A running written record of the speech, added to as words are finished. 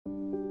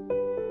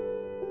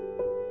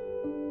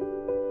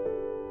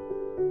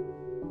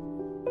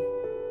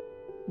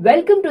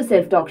Welcome to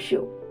Self Talk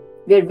Show,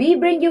 where we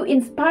bring you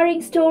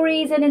inspiring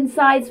stories and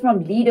insights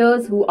from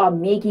leaders who are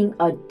making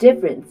a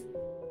difference.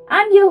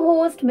 I'm your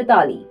host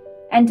Mitali,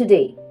 and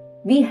today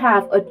we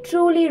have a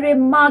truly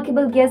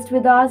remarkable guest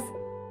with us,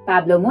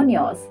 Pablo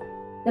Muñoz,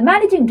 the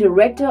managing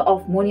director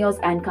of Muñoz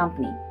and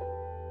Company.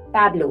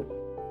 Pablo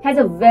has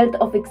a wealth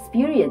of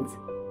experience,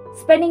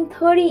 spending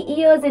 30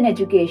 years in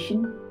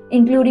education,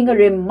 including a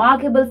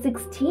remarkable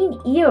 16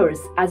 years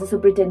as a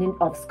superintendent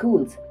of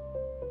schools.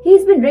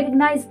 He's been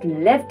recognized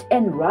left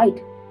and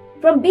right,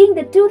 from being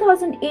the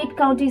 2008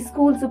 County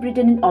School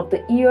Superintendent of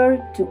the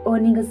Year to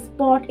earning a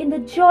spot in the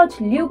George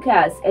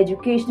Lucas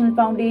Educational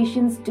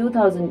Foundation's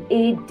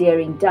 2008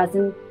 Daring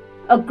Dozen,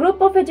 a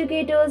group of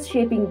educators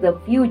shaping the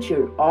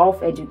future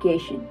of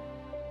education.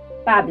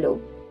 Pablo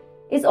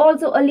is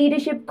also a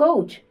leadership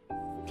coach,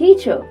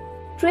 teacher,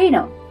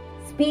 trainer,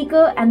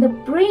 speaker, and the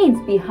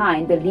brains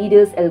behind the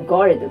Leaders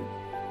Algorithm.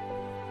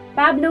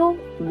 Pablo,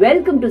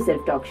 welcome to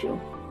Self Talk Show.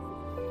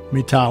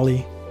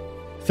 Mitali,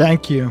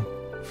 thank you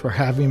for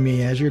having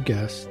me as your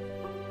guest.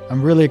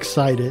 I'm really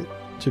excited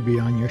to be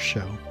on your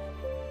show.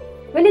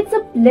 Well, it's a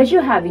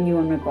pleasure having you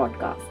on my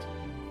podcast.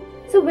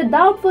 So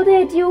without further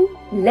ado,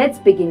 let's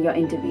begin your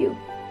interview.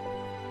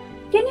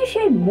 Can you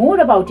share more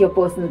about your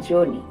personal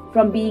journey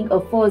from being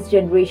a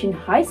first-generation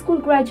high school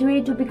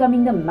graduate to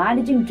becoming the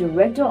managing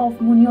director of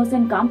Muñoz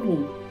and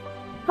Company?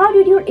 How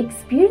did your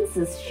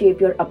experiences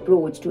shape your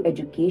approach to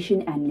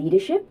education and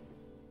leadership?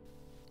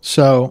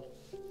 So,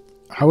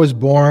 I was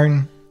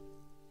born,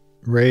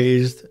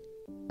 raised,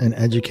 and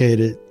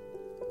educated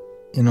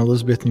in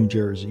Elizabeth, New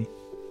Jersey.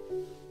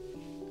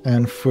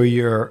 And for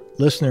your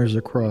listeners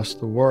across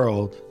the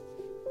world,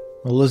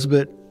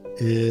 Elizabeth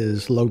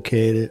is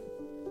located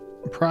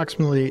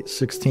approximately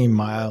 16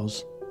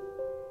 miles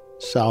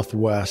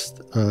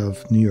southwest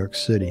of New York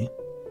City.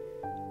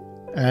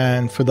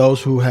 And for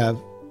those who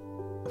have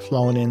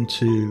flown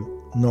into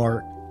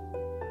Newark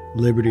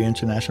Liberty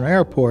International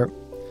Airport,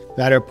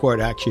 that airport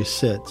actually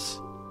sits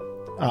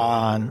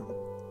on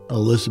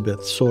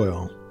Elizabeth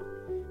soil.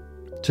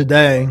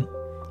 Today,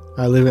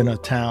 I live in a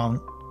town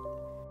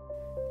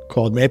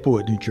called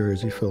Maplewood, New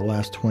Jersey for the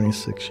last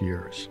 26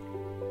 years.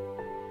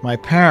 My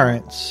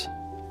parents,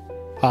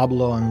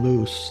 Pablo and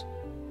Luz,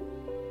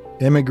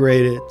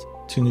 immigrated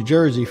to New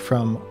Jersey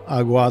from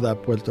Aguada,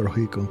 Puerto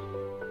Rico.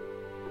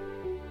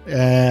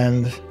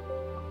 And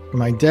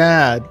my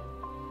dad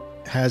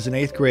has an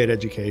 8th grade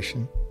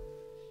education,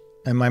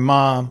 and my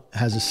mom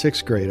has a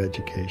 6th grade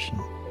education.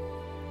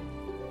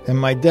 And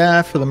my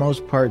dad, for the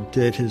most part,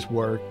 did his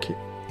work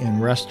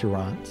in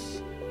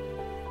restaurants.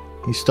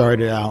 He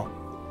started out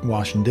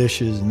washing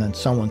dishes, and then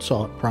someone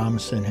saw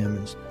promise in him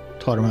and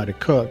taught him how to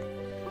cook.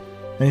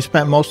 And he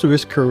spent most of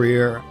his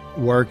career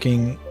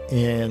working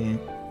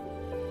in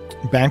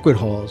banquet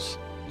halls,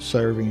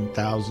 serving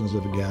thousands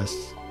of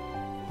guests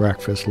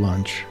breakfast,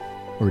 lunch,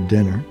 or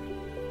dinner.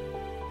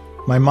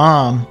 My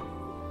mom,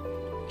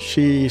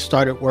 she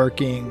started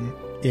working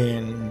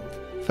in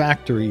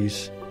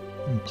factories,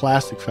 in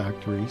plastic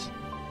factories,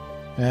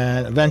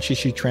 and eventually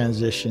she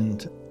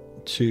transitioned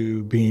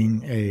to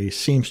being a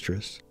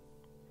seamstress.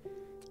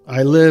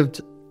 I lived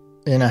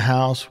in a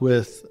house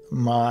with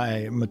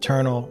my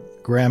maternal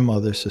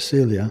grandmother,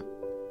 Cecilia,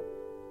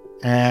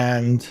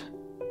 and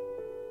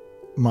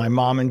my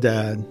mom and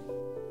dad,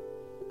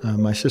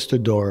 my sister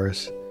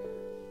Doris,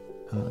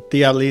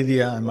 Tia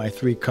Lydia, and my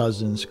 3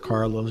 cousins,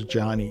 Carlos,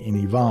 Johnny,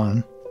 and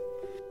Yvonne.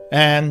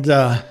 And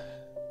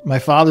my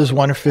father's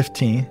one of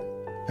 15,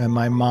 and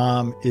my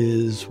mom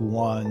is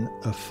one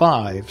of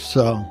 5,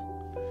 so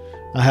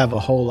I have a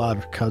whole lot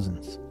of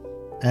cousins.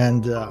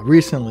 And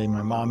recently,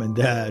 my mom and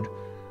dad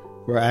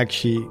were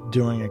actually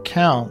doing a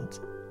count,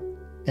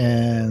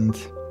 and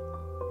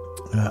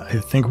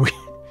I think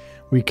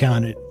we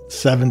counted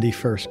 70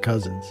 first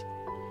cousins.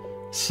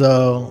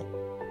 So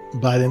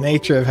by the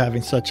nature of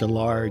having such a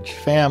large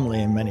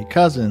family and many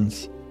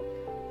cousins,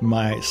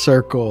 my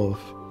circle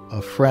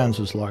of friends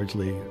was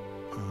largely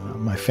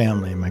my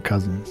family and my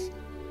cousins.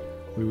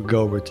 We would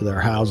go over to their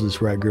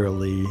houses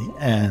regularly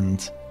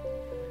and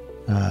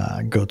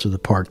go to the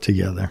park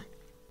together.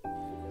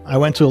 I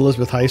went to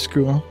Elizabeth High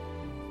School,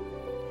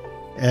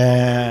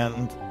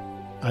 and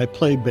I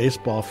played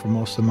baseball for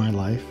most of my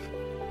life.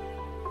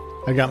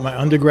 I got my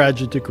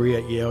undergraduate degree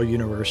at Yale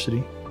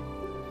University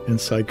in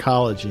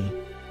psychology.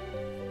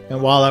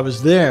 And while I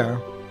was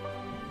there,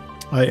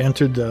 I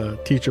entered the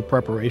teacher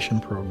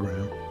preparation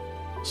program.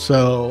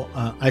 So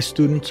I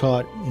student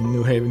taught in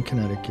New Haven,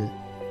 Connecticut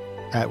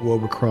at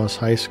Wilbercross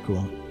High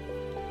School.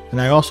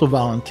 And I also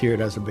volunteered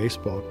as a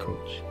baseball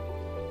coach.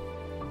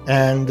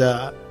 And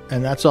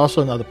that's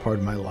also another part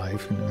of my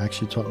life, and it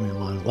actually taught me a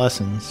lot of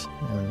lessons,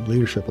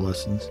 leadership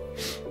lessons.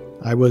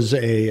 I was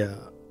a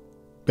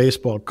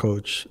baseball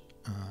coach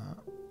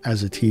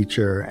as a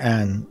teacher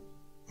and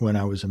when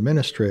I was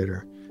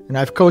administrator. And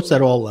I've coached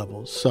at all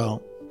levels.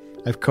 So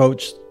I've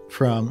coached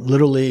from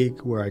Little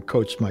League, where I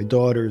coached my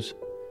daughters,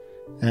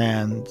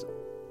 and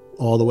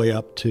all the way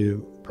up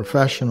to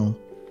professional,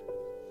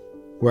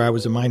 where I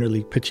was a minor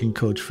league pitching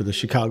coach for the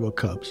Chicago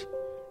Cubs.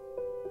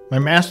 My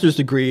master's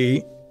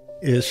degree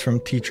is from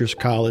Teachers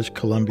College,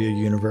 Columbia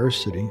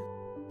University.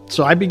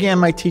 So I began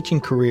my teaching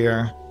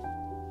career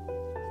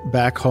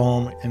back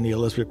home in the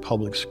Elizabeth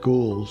Public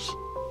Schools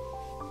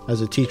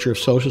as a teacher of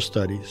social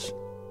studies.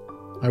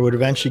 I would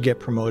eventually get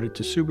promoted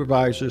to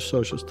supervisor of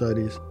social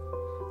studies,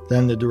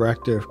 then the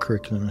director of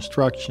curriculum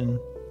instruction,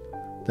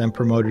 then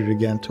promoted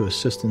again to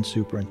assistant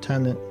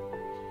superintendent.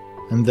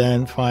 And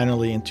then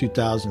finally in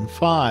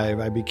 2005,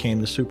 I became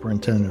the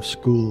superintendent of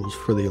schools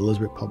for the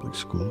Elizabeth Public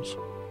Schools.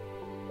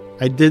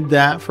 I did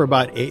that for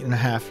about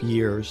 8.5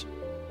 years.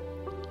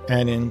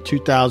 And in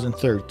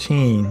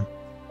 2013,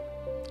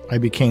 I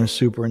became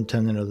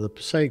superintendent of the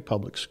Passaic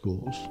Public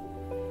Schools.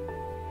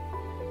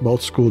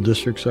 Both school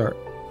districts are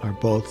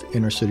both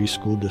inner-city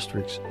school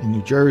districts in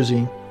New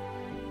Jersey.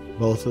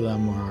 Both of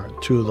them are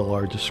two of the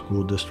largest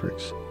school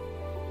districts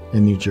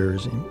in New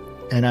Jersey.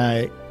 And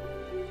I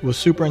was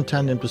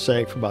superintendent in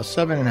Passaic for about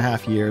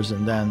 7.5 years,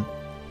 and then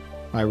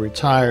I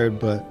retired,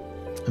 but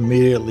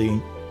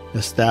immediately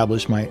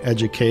established my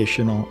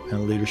educational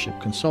and leadership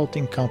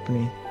consulting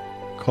company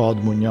called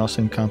Muñoz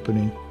and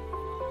Company.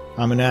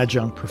 I'm an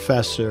adjunct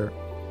professor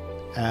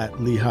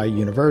at Lehigh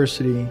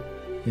University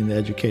in the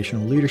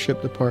Educational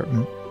Leadership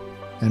Department,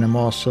 and I'm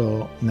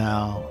also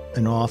now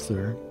an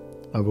author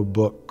of a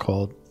book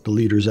called The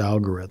Leader's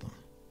Algorithm.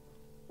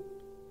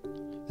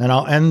 And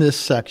I'll end this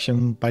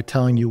section by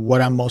telling you what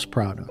I'm most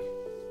proud of.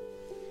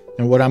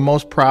 And what I'm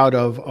most proud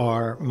of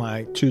are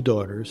my two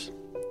daughters,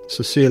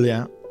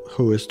 Cecilia,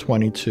 who is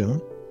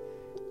 22,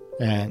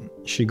 and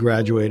she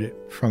graduated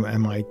from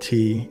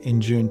MIT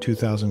in June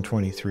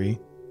 2023.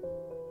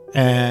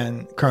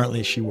 And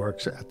currently she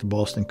works at the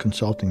Boston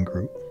Consulting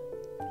Group.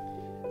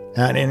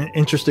 And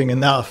interesting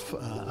enough,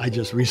 I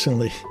just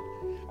recently,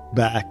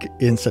 back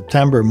in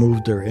September,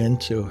 moved her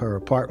into her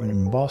apartment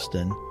in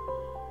Boston.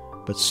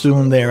 But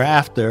soon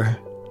thereafter,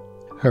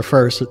 her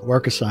first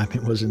work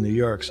assignment was in New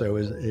York. So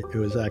it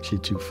was actually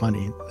too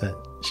funny that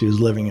she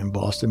was living in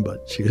Boston,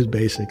 but she was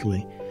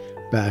basically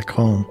back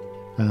home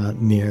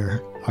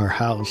near our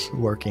house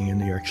working in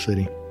New York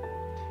City.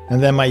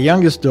 And then my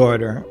youngest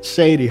daughter,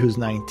 Sadie, who's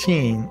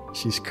 19,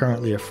 she's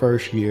currently a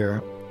first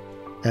year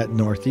at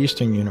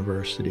Northeastern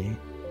University.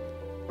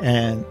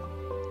 And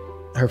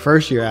her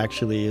first year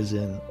actually is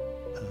in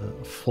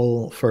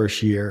full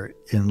first year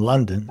in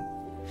London.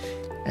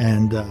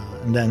 And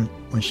then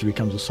when she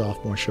becomes a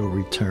sophomore, she'll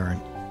return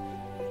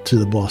to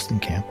the Boston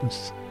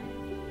campus.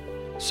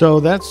 So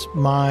that's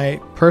my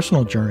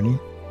personal journey.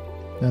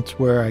 That's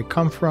where I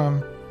come from,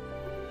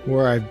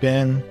 where I've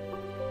been,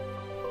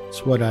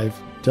 it's what I've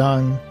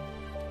done,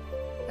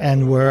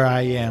 and where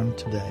I am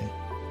today.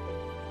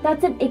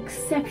 That's an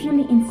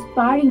exceptionally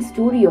inspiring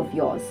story of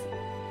yours.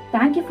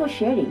 Thank you for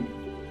sharing.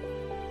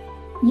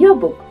 Your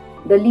book,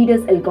 The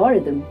Leader's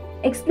Algorithm,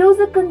 explores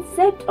the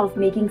concept of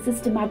making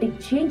systematic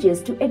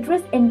changes to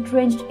address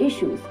entrenched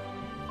issues.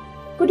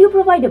 Could you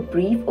provide a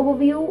brief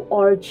overview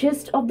or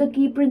gist of the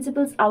key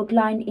principles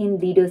outlined in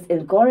Leader's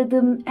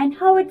Algorithm and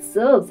how it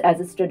serves as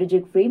a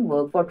strategic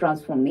framework for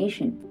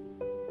transformation?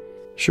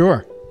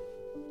 Sure.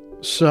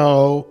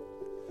 So,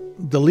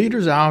 The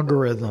Leader's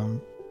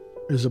Algorithm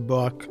is a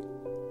book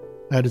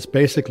at its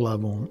basic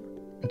level.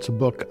 It's a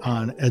book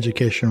on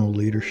educational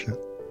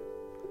leadership.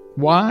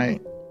 Why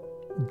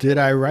did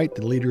I write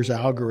The Leader's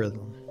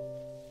Algorithm?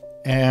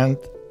 And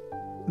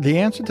the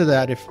answer to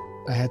that, if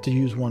I had to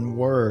use one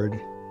word,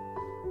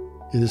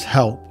 is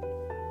help.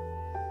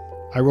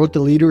 I wrote The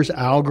Leader's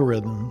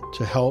Algorithm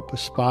to help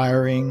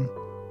aspiring,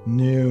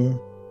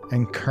 new,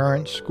 and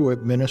current school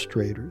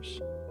administrators.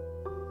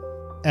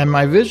 And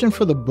my vision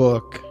for the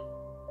book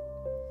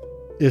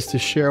is to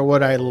share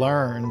what I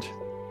learned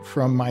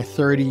from my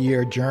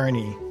 30-year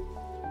journey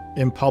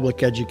in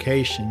public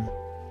education,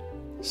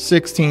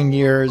 16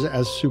 years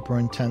as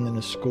superintendent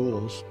of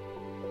schools.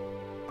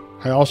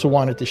 I also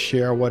wanted to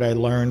share what I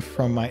learned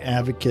from my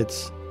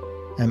advocates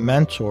and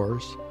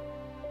mentors,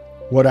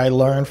 what I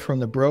learned from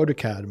the Broad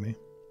Academy,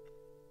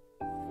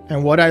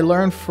 and what I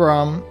learned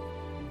from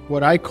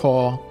what I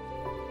call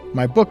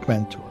my book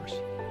mentors.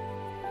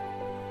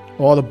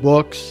 All the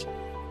books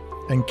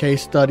and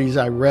case studies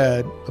I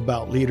read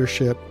about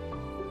leadership,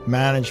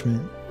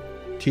 management,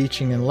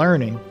 teaching, and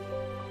learning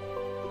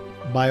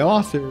by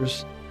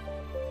authors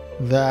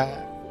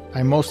that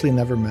I mostly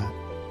never met.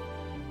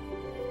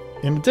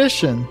 In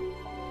addition,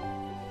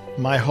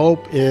 my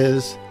hope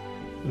is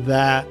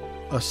that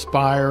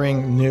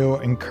aspiring, new,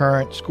 and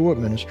current school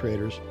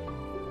administrators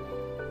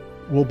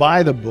will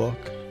buy the book,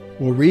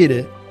 will read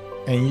it,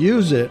 and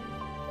use it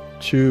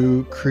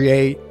to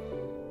create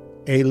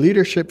a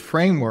leadership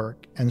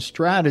framework and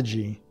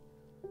strategy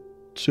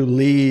to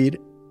lead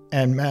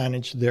and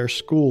manage their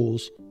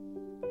schools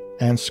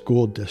and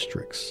school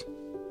districts.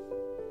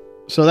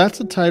 So that's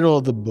the title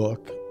of the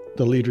book,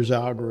 The Leader's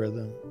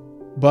Algorithm.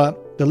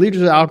 But the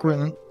Leader's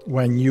Algorithm,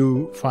 when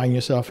you find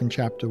yourself in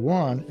chapter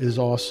 1, is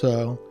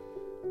also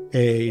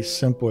a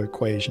simple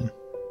equation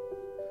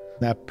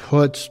that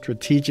puts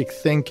strategic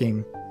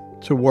thinking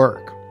to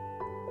work.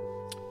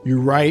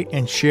 You write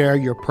and share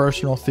your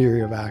personal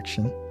theory of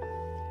action.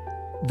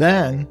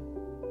 Then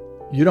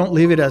You don't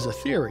leave it as a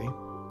theory.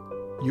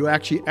 You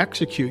actually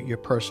execute your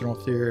personal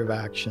theory of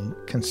action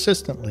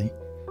consistently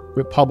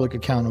with public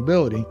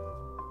accountability.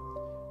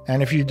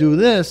 And if you do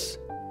this,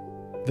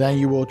 then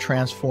you will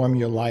transform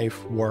your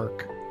life,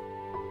 work,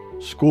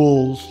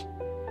 schools,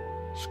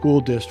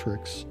 school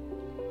districts,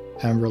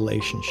 and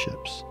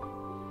relationships.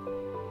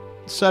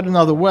 Said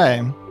another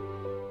way,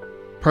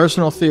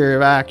 personal theory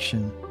of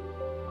action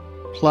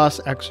plus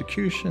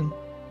execution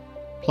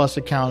plus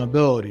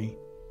accountability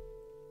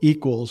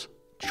equals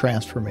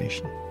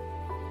transformation.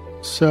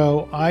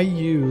 So I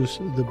use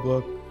the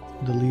book,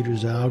 The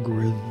Leader's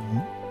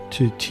Algorithm,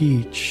 to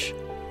teach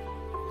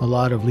a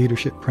lot of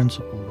leadership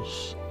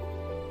principles.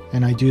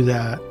 And I do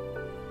that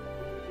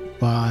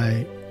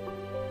by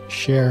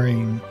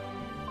sharing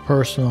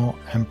personal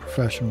and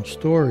professional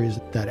stories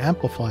that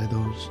amplify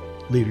those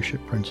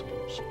leadership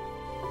principles.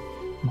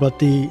 But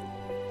the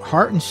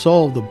heart and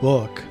soul of the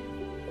book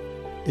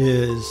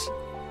is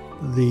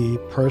the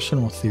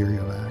personal theory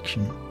of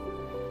action.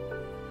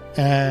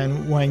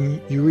 And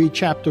when you read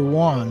chapter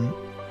 1,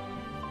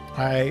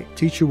 I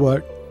teach you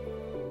what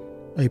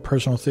a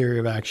personal theory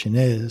of action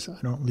is.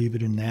 I don't leave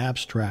it in the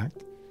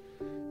abstract.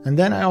 And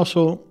then I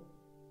also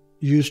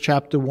use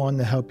chapter 1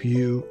 to help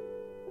you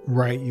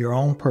write your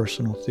own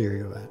personal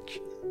theory of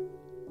action.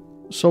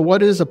 So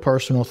what is a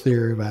personal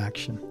theory of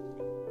action?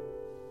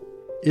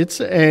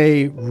 It's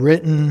a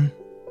written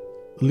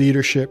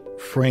leadership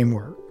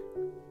framework.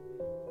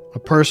 A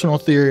personal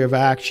theory of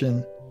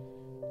action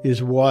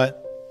is what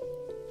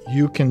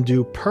you can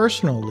do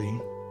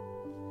personally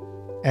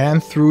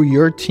and through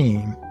your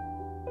team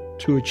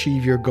to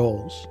achieve your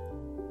goals.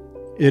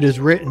 It is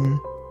written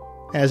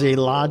as a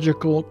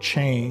logical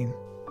chain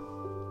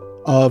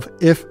of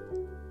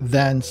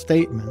if-then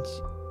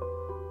statements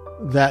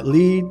that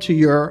lead to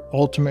your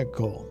ultimate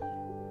goal.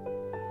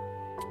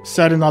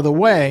 Said another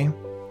way,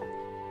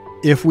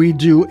 if we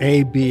do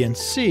A, B, and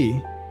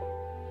C,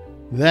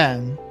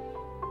 then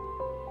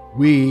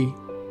we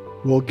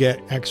will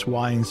get X,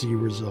 Y, and Z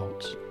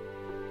results.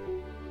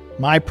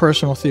 My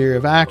personal theory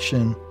of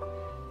action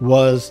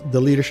was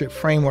the leadership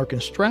framework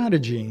and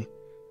strategy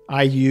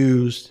I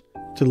used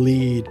to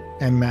lead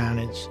and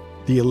manage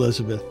the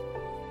Elizabeth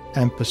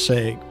and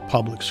Passaic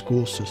public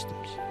school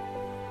systems.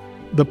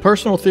 The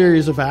personal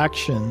theories of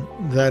action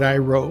that I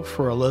wrote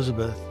for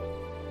Elizabeth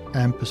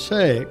and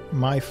Passaic,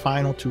 my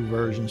final 2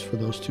 versions for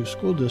those 2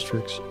 school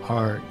districts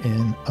are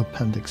in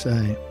Appendix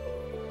A.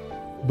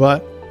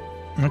 But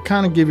I'll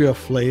kind of give you a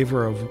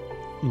flavor of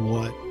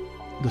what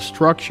the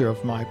structure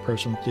of my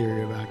personal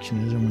theory of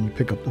action is, and when you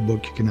pick up the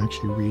book, you can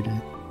actually read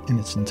it in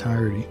its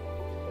entirety.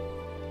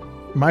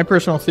 My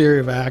personal theory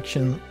of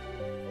action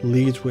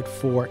leads with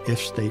 4 if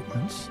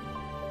statements.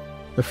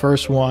 The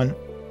first one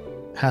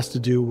has to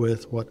do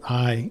with what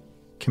I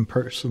can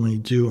personally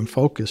do and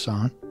focus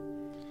on.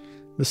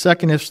 The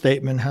second if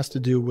statement has to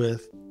do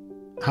with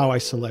how I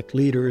select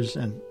leaders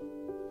and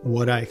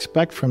what I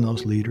expect from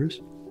those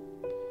leaders.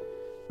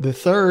 The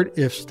third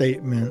if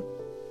statement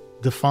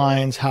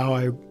defines how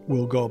I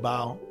will go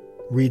about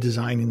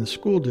redesigning the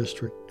school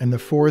district. And the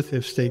fourth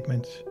if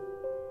statement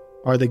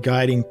are the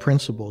guiding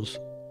principles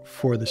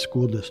for the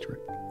school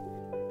district.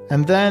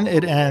 And then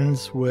it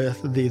ends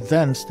with the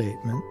then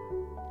statement.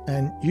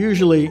 And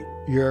usually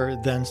your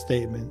then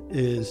statement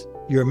is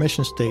your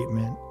mission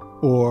statement,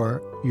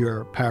 or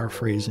you're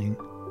paraphrasing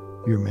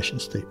your mission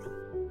statement.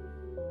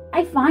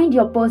 I find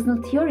your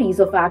personal theories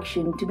of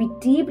action to be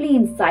deeply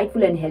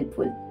insightful and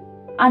helpful.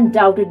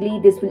 Undoubtedly,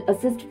 this will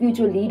assist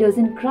future leaders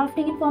in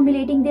crafting and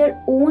formulating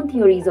their own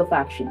theories of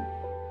action.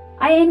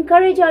 I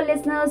encourage our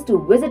listeners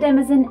to visit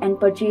Amazon and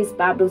purchase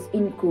Pablo's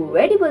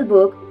incredible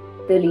book,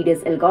 The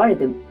Leader's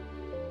Algorithm.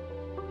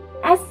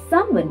 As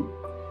someone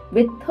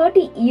with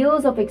 30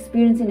 years of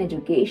experience in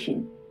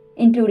education,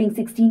 including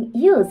 16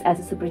 years as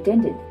a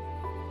superintendent,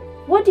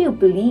 what do you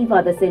believe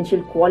are the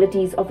essential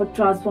qualities of a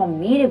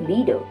transformative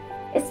leader,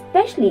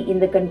 especially in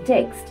the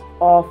context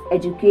of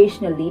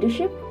educational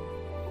leadership?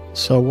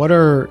 So what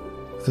are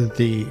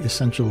the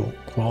essential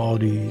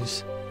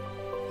qualities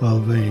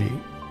of a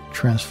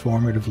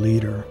transformative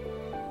leader,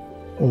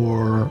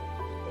 or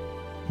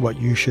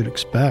what you should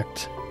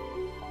expect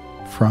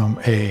from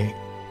a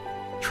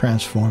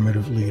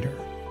transformative leader?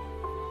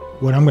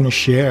 What I'm going to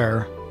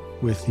share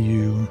with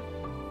you,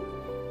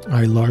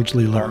 I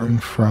largely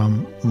learned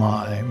from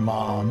my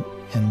mom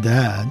and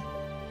dad.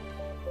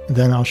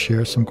 Then I'll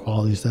share some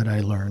qualities that I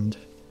learned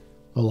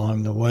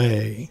along the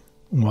way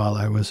while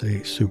I was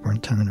a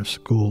superintendent of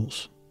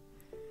schools.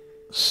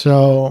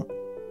 So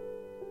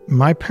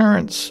my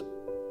parents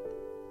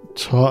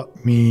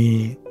taught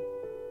me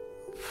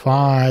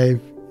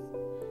 5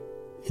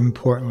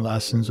 important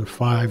lessons, or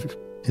 5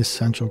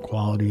 essential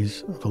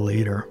qualities of a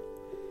leader.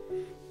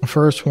 The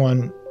first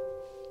one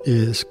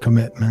is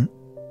commitment.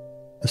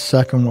 The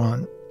second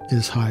one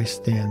is high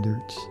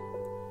standards.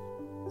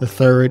 The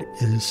third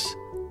is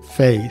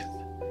faith.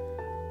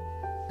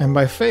 And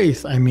by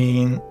faith, I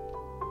mean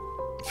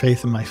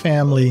faith in my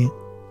family,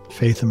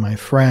 faith in my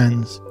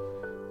friends,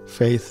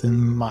 faith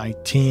in my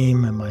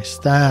team and my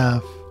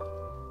staff,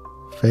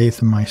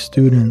 faith in my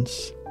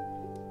students,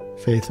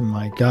 faith in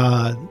my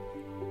God,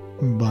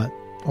 but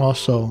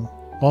also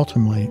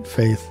ultimately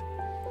faith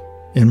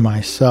in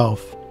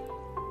myself.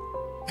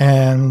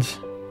 And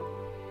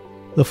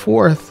the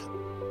fourth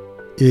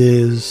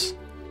is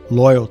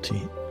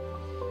loyalty.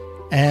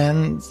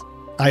 And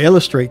I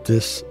illustrate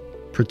this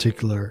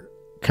particular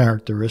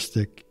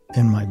characteristic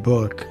in my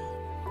book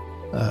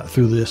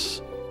through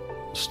this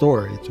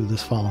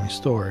following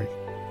story.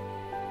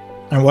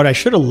 And what I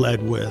should have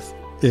led with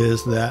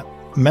is that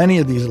many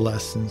of these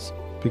lessons,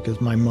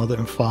 because my mother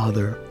and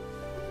father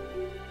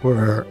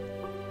were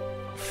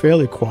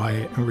fairly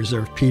quiet and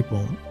reserved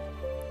people,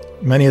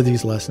 many of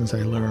these lessons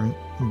I learned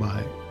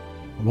by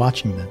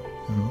watching them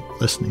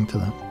and listening to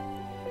them.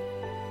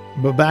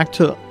 But back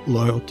to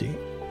loyalty.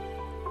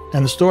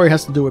 And the story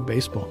has to do with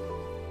baseball,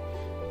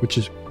 which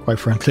is quite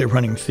frankly a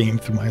running theme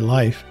through my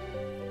life.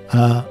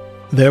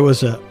 There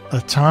was a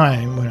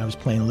time when I was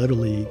playing Little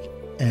League,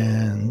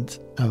 and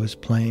I was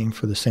playing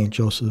for the St.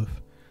 Joseph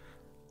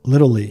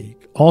Little League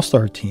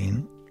All-Star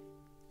team,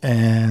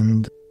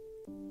 and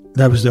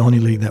that was the only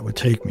league that would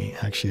take me,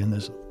 actually, and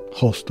there's a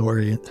whole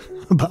story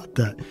about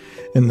that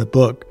in the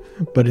book.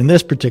 But in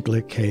this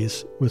particular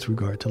case, with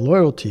regard to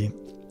loyalty,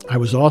 I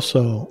was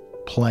also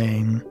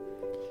playing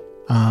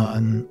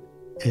on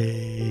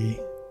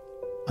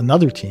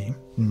another team,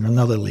 in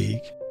another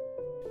league.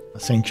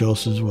 St.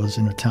 Joseph's was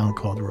in a town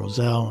called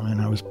Roselle,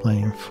 and I was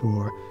playing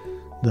for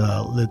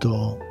the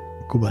Little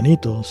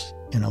Cubanitos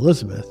in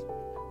Elizabeth.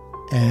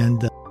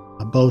 And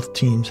both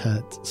teams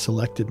had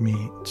selected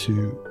me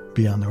to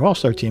be on their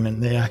all-star team,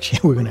 and they actually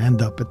were going to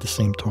end up at the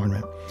same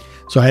tournament.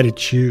 So I had to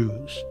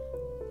choose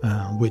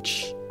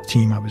which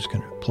team I was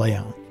going to play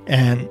on.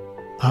 And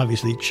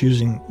obviously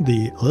choosing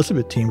the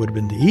Elizabeth team would have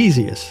been the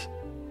easiest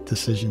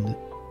decision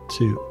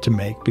to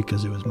make,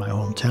 because it was my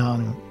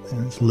hometown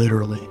and it's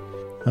literally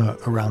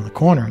around the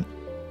corner.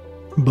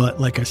 But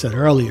like I said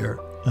earlier,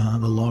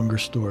 the longer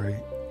story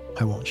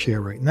I won't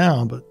share right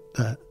now, but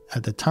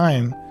at the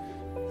time,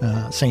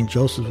 St.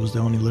 Joseph's was the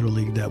only Little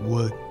League that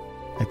would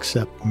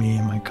accept me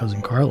and my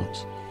cousin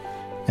Carlos.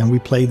 And we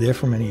played there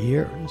for many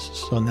years.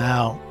 So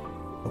now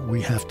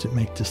we have to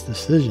make this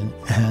decision.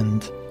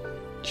 And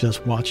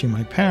just watching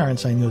my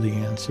parents, I knew the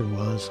answer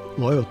was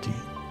loyalty.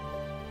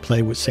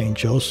 Play with St.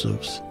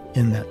 Joseph's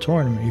in that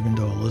tournament, even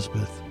though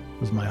Elizabeth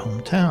was my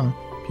hometown,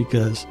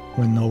 because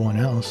when no one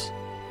else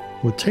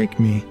would take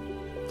me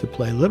to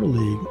play Little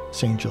League,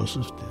 St.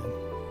 Joseph's did.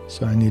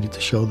 So I needed to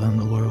show them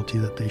the loyalty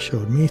that they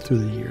showed me through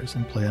the years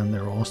and play on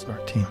their all-star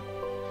team.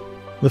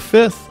 The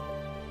fifth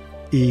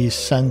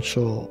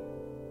essential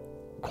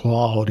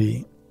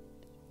quality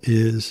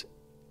is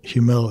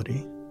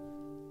humility.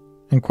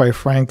 And quite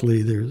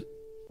frankly, there's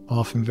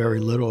often very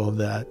little of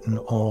that in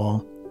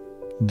all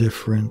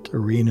different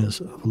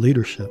arenas of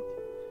leadership.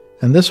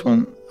 And this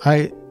one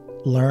I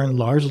learned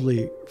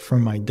largely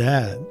from my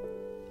dad.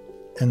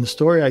 And the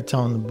story I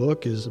tell in the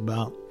book is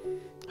about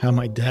how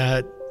my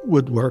dad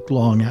would work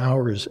long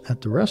hours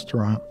at the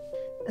restaurant.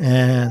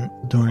 And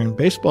during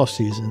baseball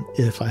season,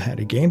 if I had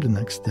a game the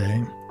next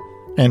day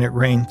and it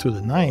rained through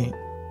the night,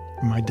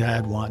 my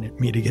dad wanted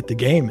me to get the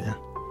game in.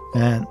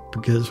 And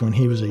because when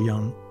he was a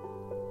young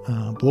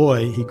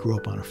boy, he grew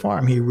up on a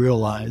farm, he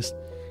realized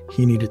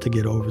he needed to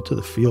get over to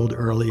the field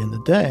early in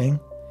the day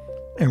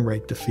and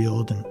rake the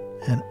field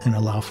and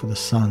allow for the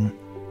sun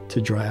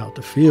to dry out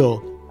the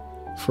field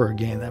for a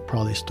game that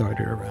probably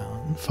started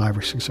around 5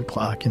 or 6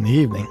 o'clock in the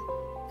evening.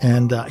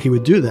 And he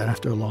would do that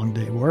after a long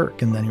day of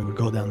work, and then he would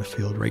go down the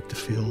field, rake the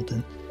field,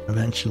 and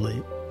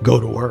eventually go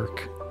to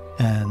work.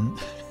 And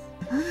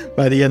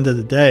by the end of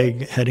the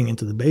day, heading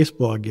into the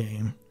baseball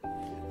game,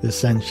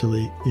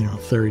 essentially,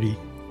 30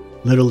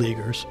 Little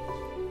Leaguers,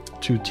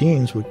 2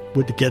 teams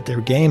would get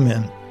their game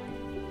in,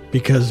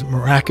 because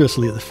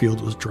miraculously the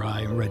field was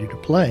dry and ready to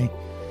play.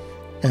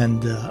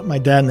 And my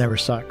dad never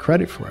sought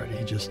credit for it.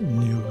 He just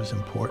knew it was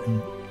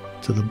important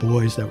to the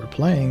boys that were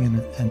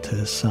playing and to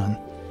his son.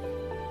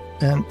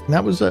 And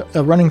that was a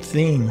running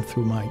theme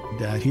through my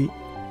dad. He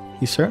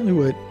certainly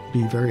would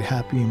be very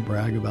happy and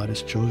brag about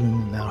his children,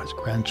 and now his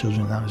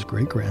grandchildren, and now his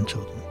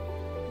great-grandchildren.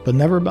 But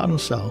never about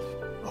himself,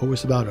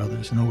 always about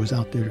others, and always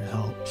out there to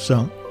help.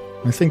 So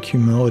I think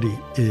humility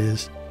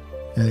is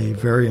a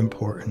very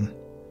important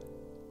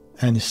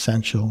and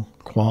essential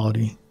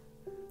quality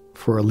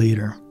for a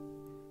leader.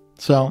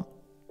 So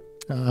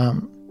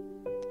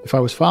if I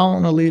was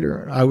following a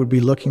leader, I would be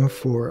looking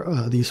for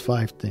these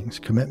 5 things: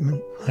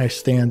 commitment, high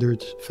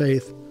standards,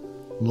 faith,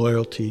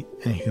 loyalty,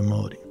 and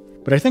humility.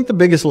 But I think the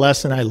biggest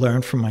lesson I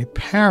learned from my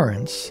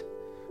parents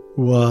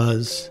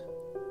was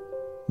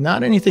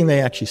not anything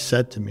they actually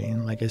said to me.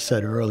 And like I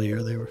said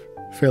earlier, they were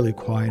fairly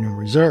quiet and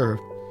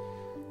reserved.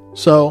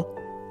 So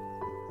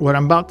what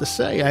I'm about to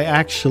say,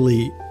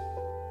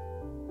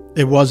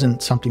 it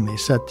wasn't something they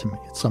said to me.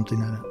 It's something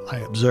that I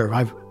observed.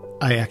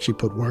 I actually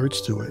put words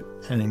to it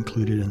and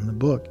included it in the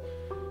book.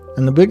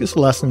 And the biggest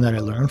lesson that I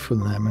learned from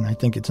them, and I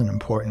think it's an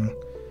important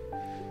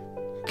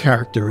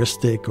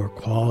characteristic or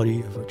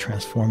quality of a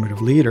transformative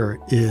leader,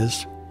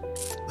 is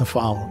the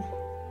following: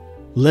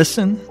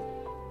 listen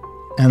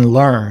and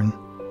learn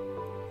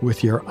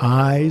with your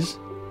eyes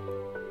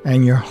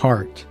and your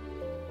heart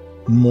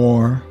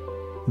more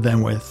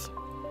than with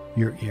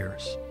your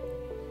ears.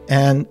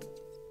 And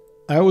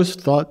I always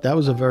thought that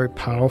was a very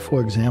powerful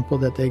example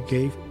that they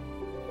gave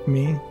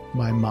me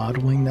by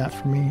modeling that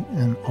for me,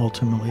 and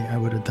ultimately I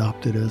would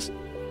adopt it as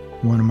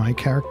one of my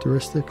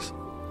characteristics.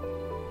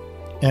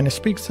 And it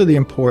speaks to the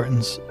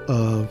importance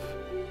of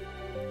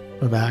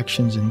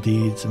actions and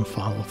deeds and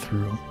follow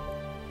through.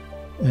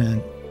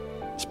 And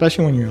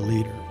especially when you're a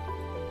leader,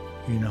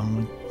 you know,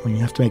 when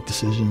you have to make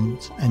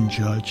decisions and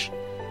judge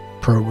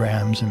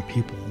programs and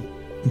people,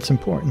 it's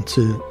important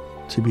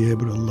to be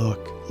able to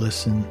look,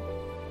 listen,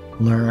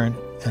 learn,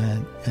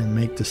 and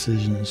make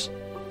decisions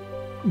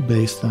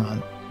based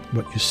on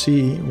what you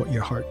see, what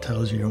your heart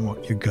tells you, and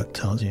what your gut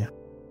tells you.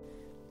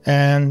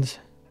 And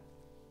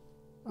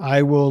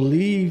I will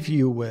leave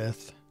you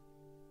with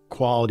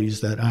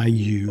qualities that I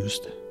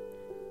used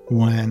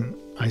when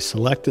I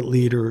selected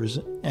leaders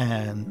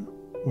and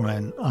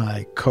when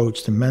I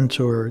coached and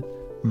mentored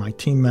my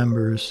team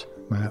members,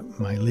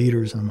 my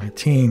leaders on my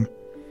team.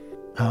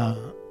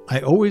 I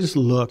always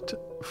looked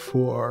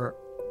for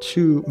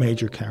two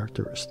major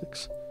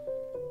characteristics: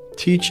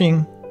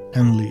 teaching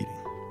and leading.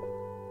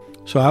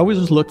 So I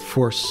always looked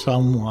for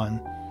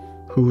someone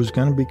who was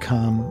going to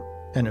become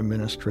an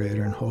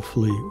administrator and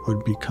hopefully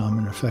would become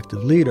an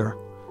effective leader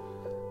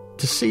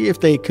to see if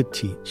they could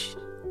teach,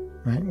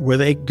 right? Were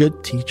they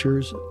good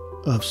teachers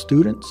of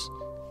students?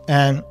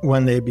 And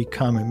when they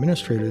become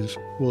administrators,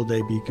 will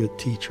they be good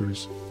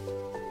teachers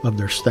of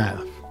their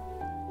staff?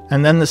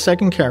 And then the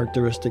second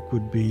characteristic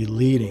would be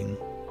leading.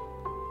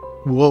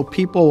 Will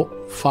people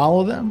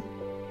follow them?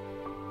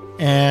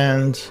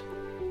 And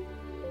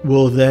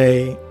will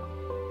they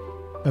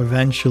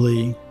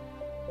eventually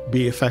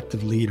be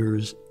effective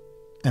leaders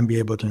and be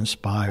able to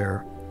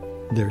inspire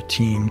their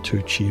team to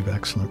achieve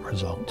excellent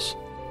results?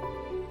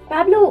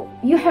 Pablo,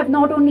 you have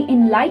not only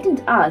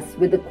enlightened us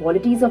with the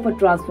qualities of a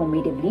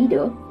transformative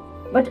leader,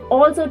 but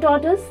also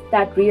taught us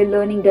that real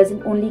learning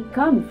doesn't only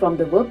come from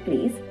the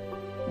workplace,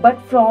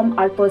 but from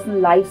our personal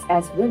lives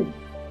as well.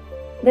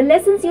 The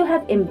lessons you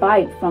have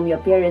imbibed from your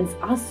parents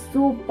are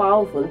so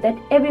powerful that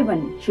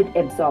everyone should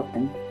absorb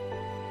them.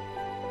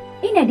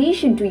 In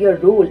addition to your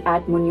role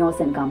at Muñoz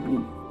and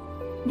Company,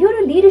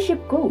 you're a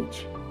leadership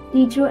coach,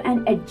 teacher,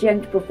 and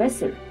adjunct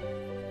professor.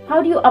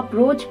 How do you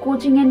approach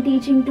coaching and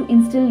teaching to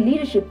instill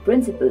leadership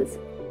principles?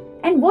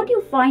 And what do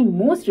you find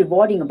most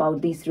rewarding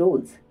about these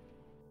roles?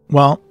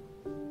 Well,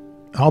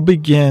 I'll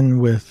begin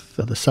with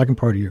the second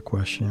part of your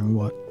question,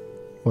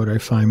 what I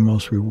find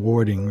most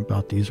rewarding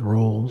about these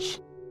roles.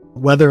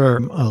 Whether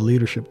I'm a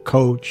leadership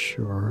coach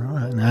or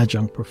an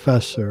adjunct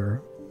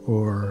professor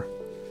or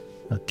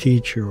a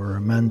teacher or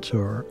a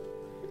mentor,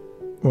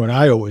 what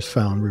I always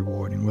found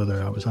rewarding,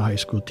 whether I was a high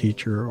school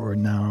teacher or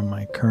now in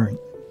my current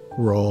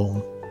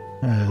role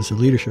as a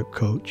leadership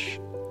coach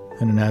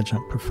and an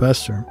adjunct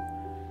professor,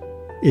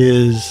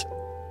 is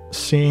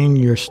seeing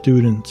your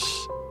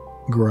students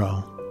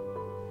grow.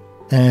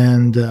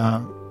 And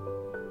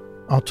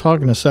I'll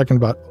talk in a second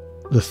about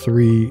the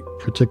three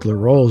particular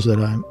roles that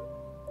I'm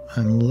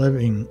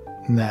living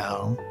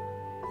now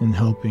in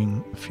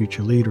helping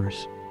future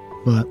leaders.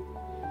 But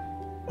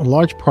a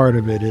large part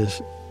of it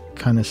is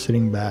kind of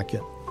sitting back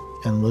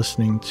and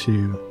listening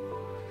to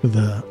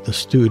the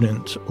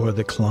student or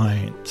the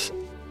client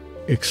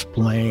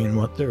explain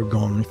what they're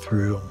going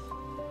through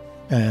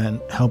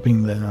and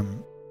helping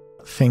them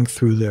think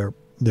through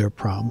their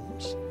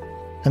problems.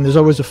 And there's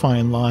always a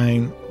fine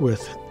line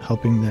with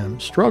helping them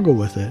struggle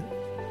with it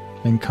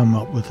and come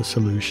up with a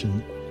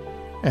solution,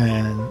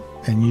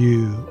 and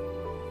you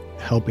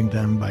helping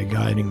them by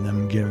guiding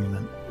them and giving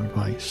them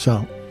advice. So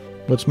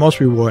what's most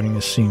rewarding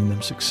is seeing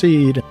them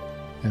succeed,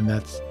 and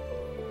that's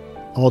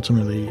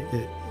ultimately,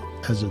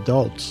 as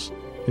adults,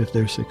 if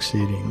they're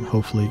succeeding,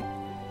 hopefully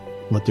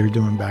what they're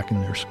doing back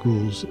in their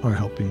schools are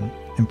helping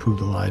improve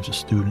the lives of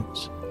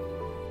students.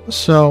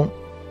 So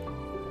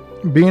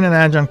being an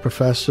adjunct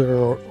professor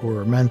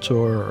or a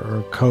mentor or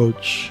a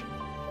coach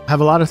have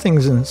a lot of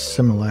things in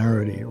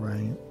similarity,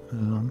 right?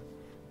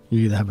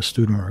 You either have a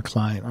student or a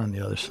client on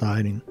the other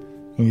side, and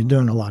you're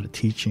doing a lot of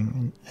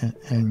teaching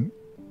and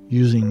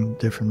using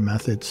different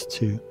methods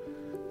to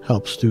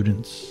help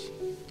students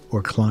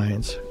or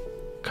clients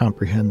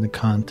comprehend the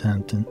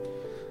content and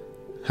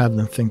have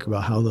them think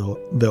about how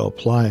they'll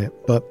apply it.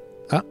 But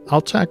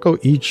I'll tackle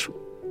each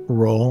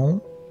role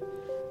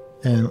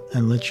and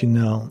let you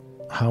know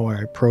how I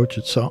approach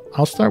it. So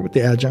I'll start with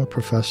the adjunct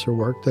professor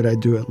work that I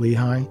do at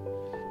Lehigh.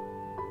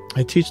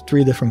 I teach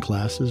 3 different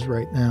classes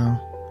right now.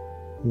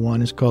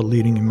 One is called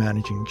Leading and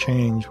Managing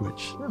Change,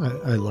 which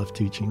I love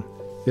teaching.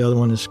 The other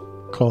one is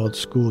called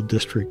School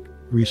District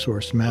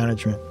Resource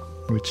Management,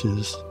 which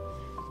is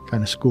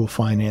kind of school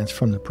finance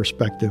from the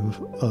perspective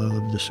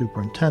of the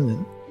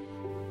superintendent.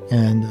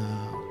 And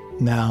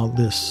now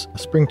this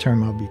spring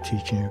term I'll be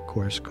teaching a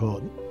course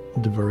called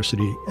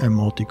Diversity and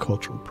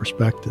Multicultural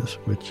Perspectives,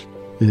 which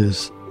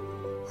is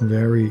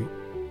very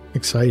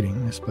exciting,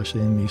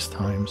 especially in these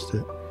times,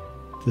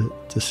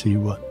 to see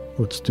what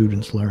what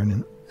students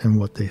learn and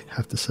what they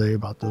have to say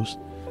about those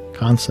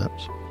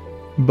concepts.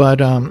 But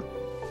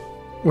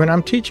when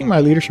I'm teaching my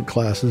leadership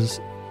classes,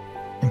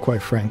 and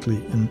quite frankly,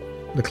 in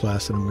the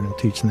class that I'm going to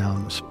teach now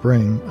in the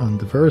spring on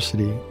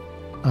diversity,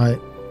 I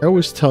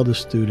always tell the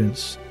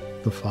students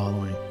the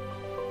following.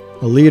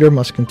 A leader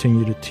must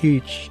continue to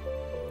teach.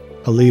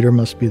 A leader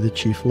must be the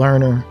chief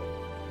learner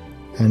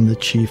and the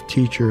chief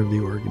teacher of the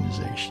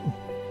organization.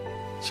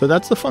 So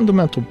that's the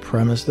fundamental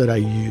premise that I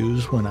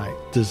use when I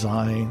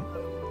design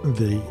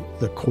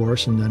the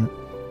course, and then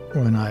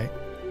when I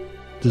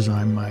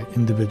design my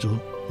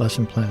individual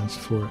lesson plans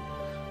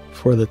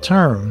for the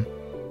term,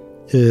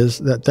 is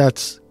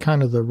that's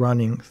kind of the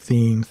running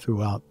theme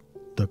throughout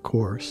the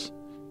course.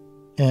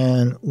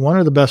 And one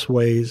of the best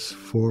ways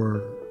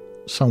for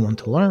someone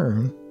to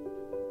learn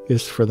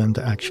is for them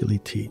to actually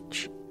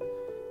teach.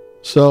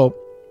 So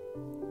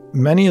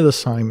many of the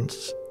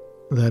assignments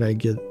that I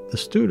give the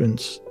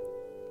students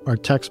are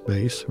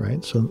text-based,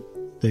 right? So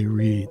they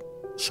read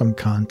some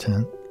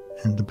content,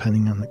 and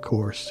depending on the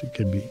course, it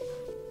could be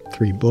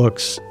 3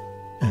 books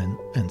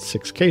and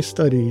 6 case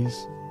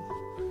studies,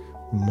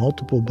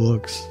 multiple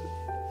books,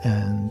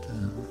 and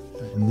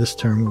in this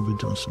term we'll be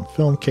doing some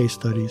film case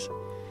studies.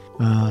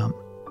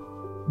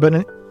 But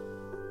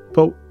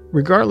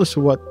regardless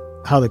of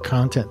how the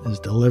content is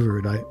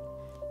delivered, I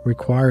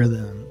require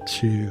them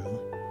to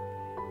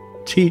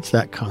teach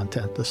that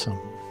content to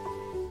someone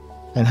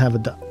and have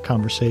a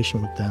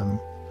conversation with them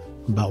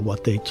about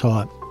what they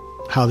taught,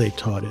 how they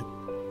taught it,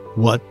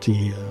 what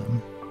the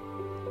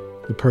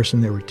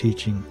person they were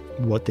teaching,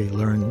 what they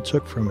learned and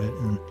took from it.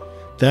 And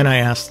then I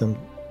asked them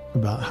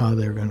about how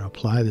they're going to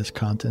apply this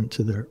content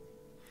to their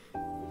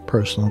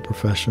personal and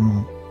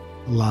professional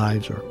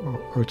lives,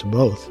 or to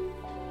both.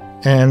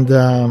 And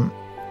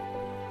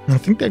I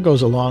think that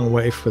goes a long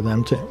way for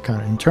them to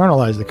kind of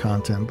internalize the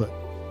content, but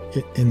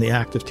in the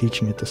act of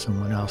teaching it to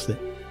someone else,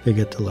 they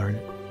get to learn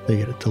it. They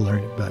get to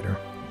learn it better.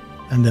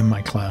 And then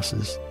my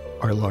classes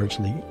are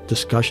largely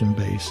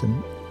discussion-based,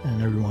 and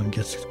everyone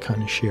gets to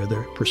kind of share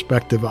their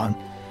perspective on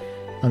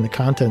the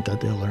content that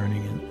they're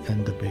learning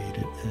and debate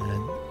it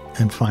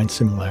and find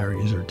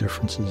similarities or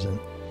differences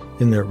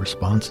in their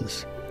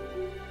responses.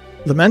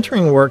 The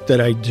mentoring work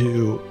that I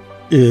do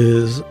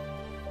is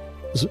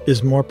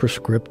more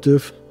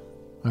prescriptive.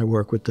 I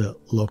work with the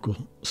local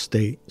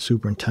state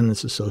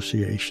superintendents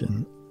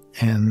association,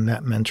 and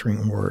that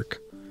mentoring work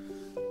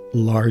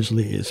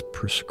largely is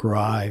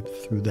prescribed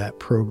through that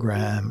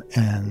program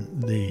and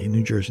the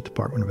New Jersey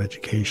Department of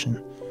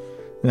Education.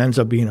 It ends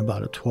up being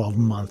about a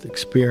 12-month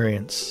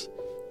experience,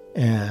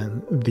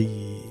 and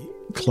the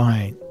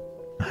client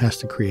has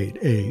to create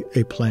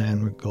a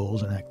plan with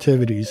goals and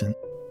activities. And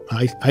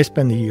I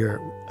spend the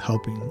year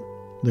helping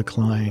the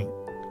client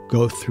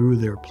go through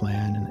their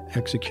plan and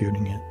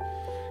executing it,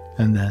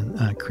 and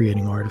then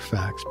creating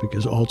artifacts,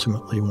 because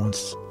ultimately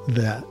once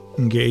that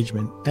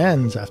engagement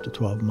ends after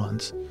 12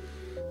 months,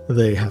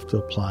 they have to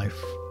apply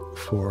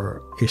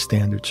for a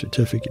standard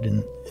certificate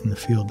in the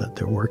field that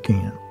they're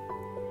working in.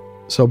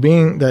 So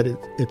being that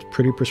it's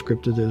pretty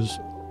prescriptive, there's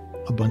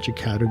a bunch of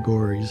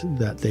categories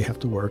that they have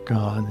to work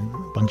on and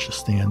a bunch of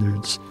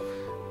standards.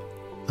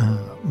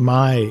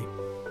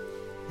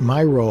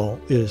 My role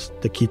is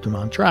to keep them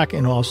on track,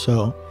 and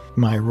also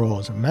my role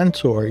as a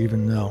mentor,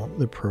 even though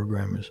the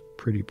program is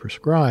pretty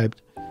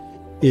prescribed,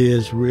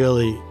 is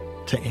really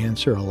to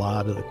answer a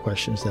lot of the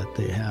questions that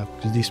they have,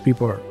 because these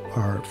people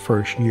are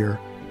first year.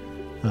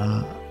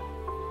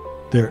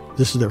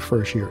 This is their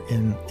first year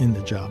in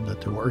the job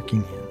that they're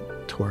working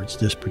in towards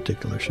this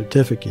particular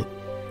certificate,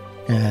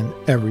 and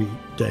every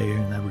day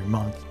and every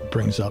month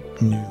brings up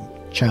new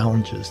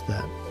challenges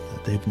that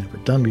they've never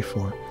done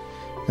before.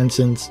 And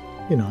since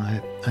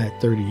I had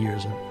 30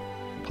 years of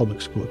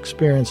public school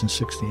experience and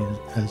 16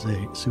 as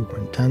a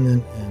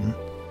superintendent and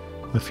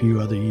a few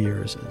other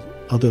years as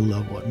other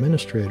level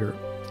administrator,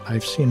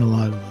 I've seen a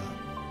lot of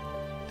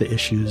the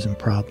issues and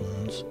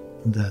problems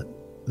that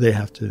they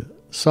have to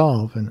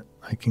solve, and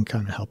I can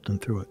kind of help them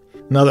through it.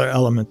 Another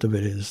element of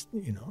it is,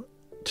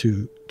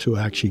 to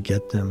actually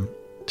get them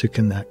to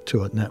connect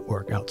to a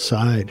network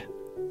outside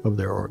of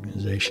their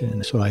organization.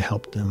 And so I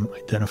help them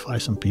identify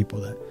some people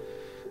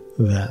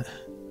that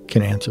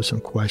can answer some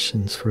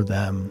questions for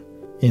them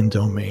in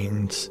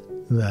domains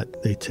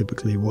that they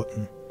typically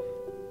wouldn't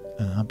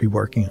be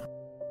working on.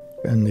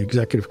 And the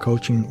executive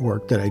coaching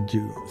work that I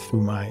do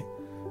through my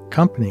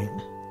company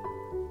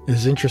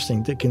is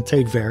interesting. It can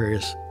take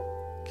various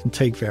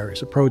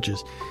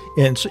approaches.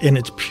 And in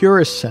its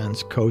purest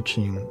sense,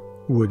 coaching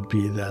would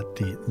be that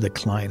the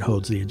client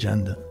holds the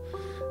agenda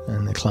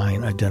and the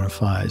client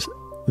identifies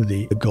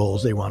the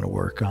goals they want to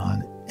work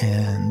on,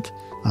 and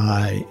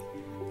I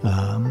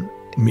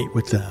meet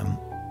with them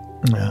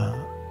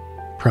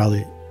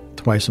probably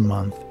twice a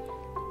month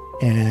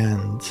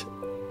and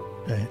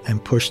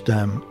push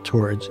them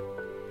towards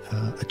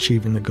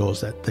achieving the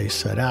goals that they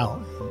set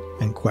out,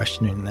 and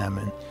questioning them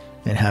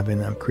and having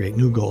them create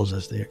new goals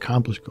as they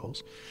accomplish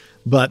goals.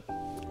 But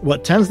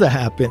what tends to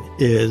happen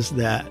is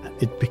that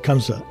it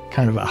becomes a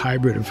kind of a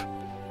hybrid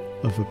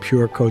of a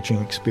pure coaching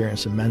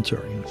experience and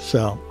mentoring.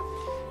 So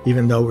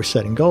even though we're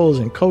setting goals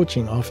in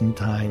coaching,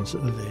 oftentimes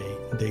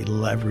they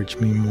leverage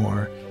me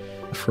more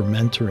for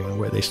mentoring,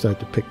 where they start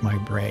to pick my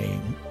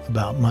brain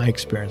about my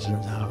experiences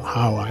and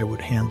how I would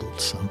handle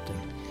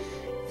something.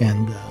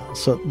 And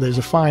so there's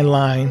a fine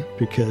line,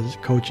 because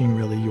coaching,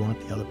 really, you want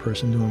the other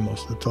person doing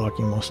most of the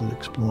talking, most of the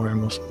exploring,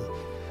 most of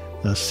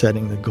the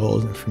setting the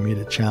goals, and for me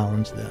to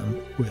challenge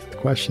them with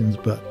questions.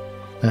 But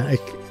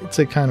it's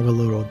a kind of a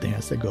little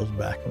dance that goes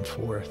back and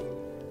forth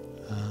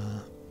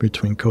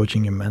between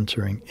coaching and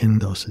mentoring in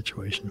those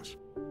situations.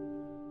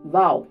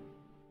 Wow.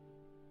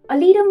 A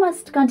leader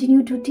must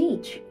continue to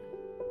teach.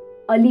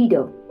 A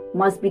leader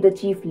must be the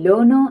chief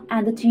learner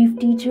and the chief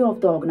teacher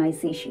of the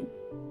organization.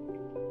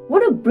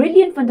 What a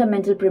brilliant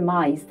fundamental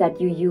premise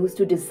that you use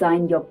to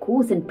design your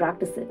course and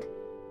practice it.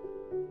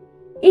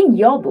 In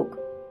your book,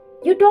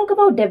 you talk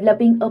about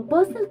developing a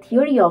personal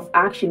theory of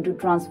action to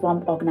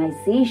transform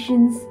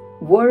organizations,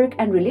 work,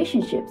 and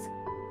relationships.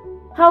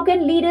 How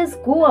can leaders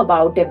go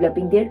about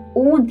developing their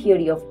own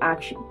theory of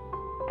action?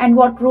 And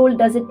what role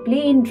does it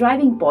play in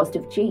driving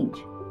positive change?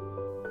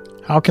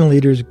 How can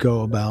leaders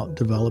go about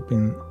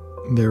developing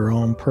their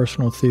own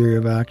personal theory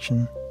of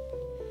action?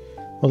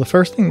 Well, the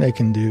first thing they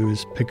can do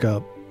is pick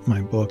up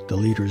my book, The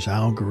Leader's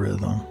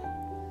Algorithm.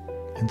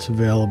 It's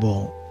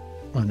available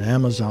on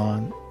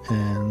Amazon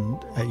and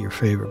at your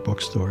favorite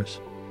bookstores.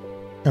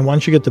 And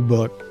once you get the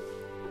book,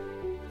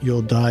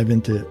 you'll dive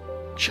into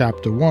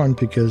chapter 1,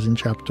 because in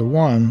chapter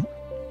 1,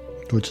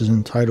 which is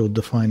entitled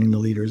Defining the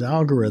Leader's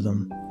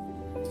Algorithm,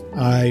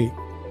 I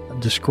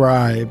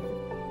describe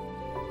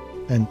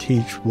and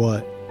teach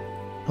what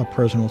a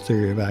personal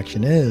theory of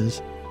action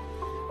is.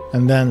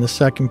 And then the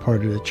second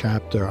part of the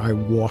chapter, I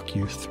walk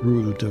you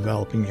through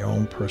developing your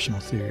own personal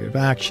theory of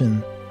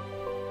action.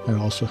 I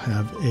also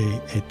have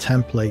a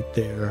template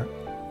there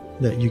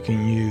that you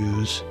can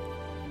use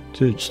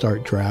to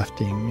start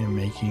drafting and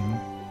making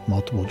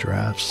multiple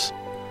drafts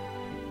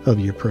of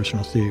your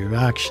personal theory of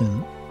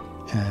action.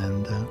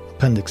 And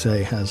Appendix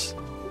A has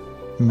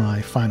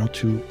my final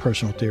 2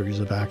 personal theories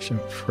of action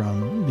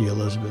from the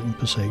Elizabeth and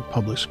Passaic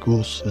public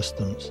school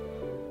systems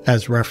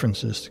as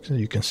references, so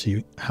you can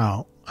see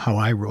how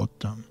I wrote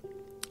them.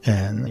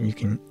 And you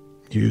can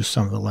use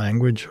some of the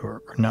language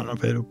or none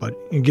of it, but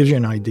it gives you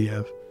an idea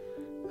of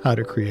how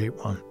to create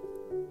one.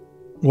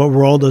 What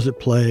role does it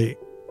play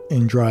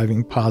in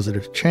driving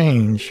positive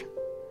change?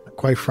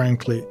 Quite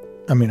frankly,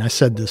 I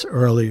said this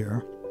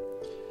earlier,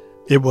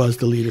 it was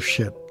the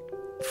leadership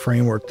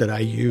framework that I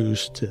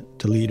used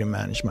to lead and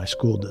manage my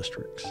school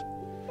districts.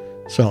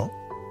 So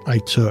I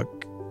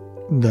took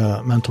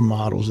the mental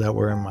models that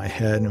were in my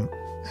head,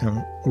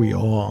 and we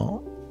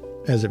all,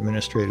 as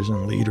administrators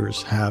and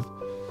leaders, have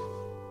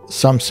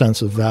some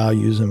sense of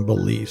values and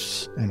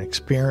beliefs and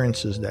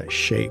experiences that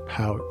shape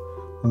how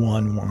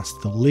one wants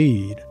to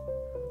lead.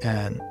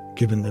 And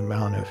given the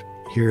amount of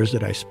years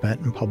that I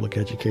spent in public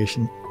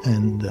education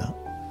and the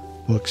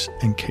books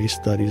and case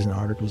studies and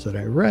articles that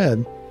I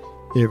read,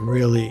 it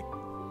really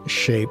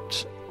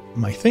shaped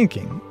my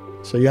thinking.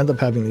 So you end up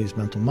having these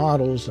mental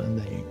models, and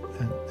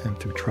then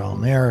through trial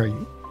and error,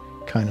 you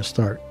kind of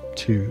start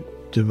to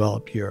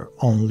develop your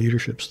own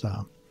leadership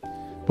style.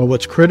 But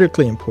what's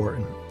critically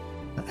important,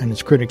 and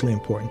it's critically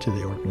important to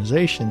the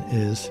organization,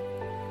 is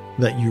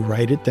that you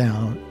write it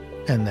down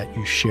and that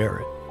you share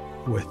it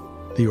with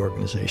the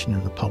organization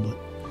and the public.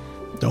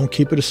 Don't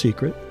keep it a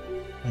secret.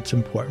 It's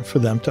important for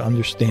them to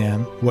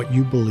understand what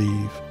you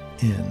believe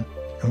in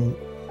and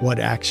what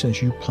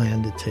actions you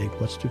plan to take,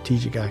 what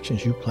strategic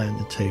actions you plan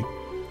to take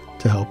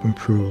to help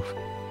improve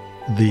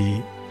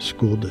the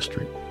school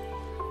district.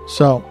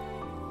 So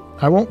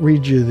I won't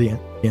read you the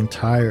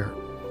entire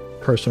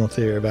personal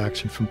theory of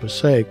action from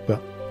Passaic,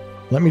 but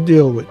let me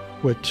deal with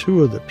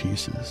 2 of the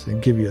pieces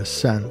and give you a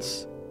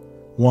sense.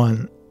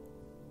 One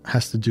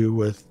has to do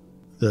with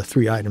the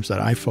 3 items that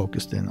I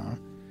focused in on.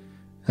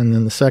 And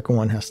then the second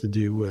one has to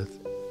do with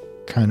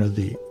kind of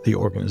the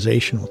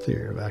organizational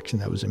theory of action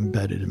that was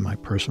embedded in my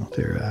personal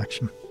theory of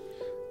action.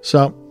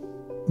 So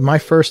my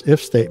first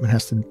if statement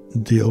has to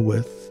deal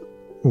with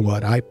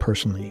what I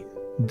personally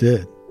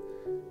did.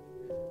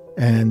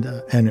 And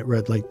it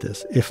read like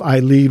this: if I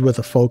lead with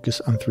a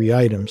focus on 3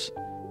 items,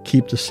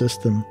 keep the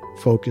system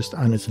focused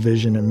on its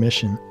vision and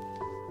mission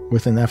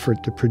with an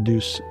effort to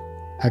produce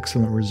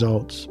excellent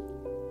results.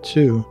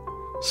 2,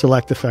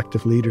 select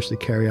effective leaders to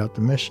carry out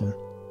the mission.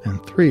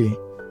 And 3,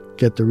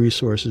 get the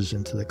resources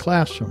into the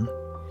classroom.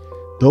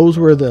 Those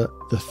were the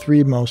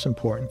 3 most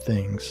important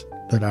things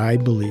that I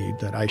believed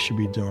that I should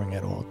be doing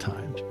at all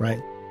times,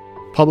 right?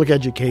 Public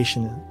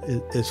education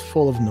is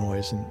full of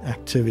noise and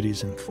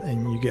activities,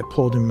 and you get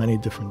pulled in many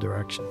different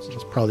directions.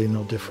 It's probably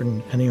no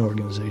different in any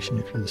organization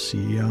if you're the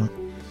CEO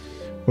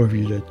or if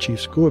you're the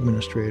chief school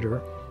administrator.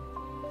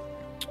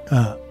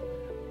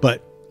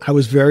 But I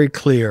was very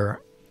clear,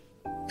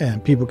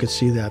 and people could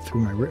see that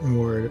through my written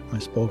word, my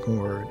spoken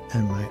word,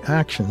 and my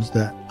actions,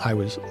 that I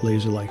was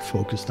laser-like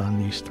focused on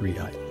these 3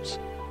 items.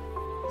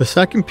 The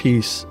second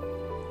piece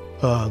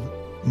of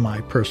my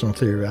personal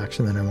theory of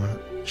action that I want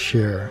to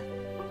share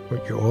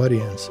with your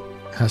audience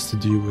has to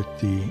do with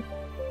the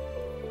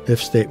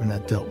if statement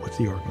that dealt with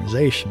the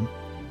organization.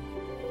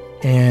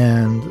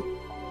 And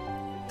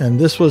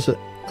this was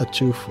a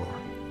two-for.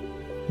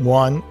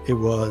 One, it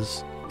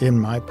was in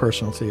my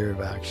personal theory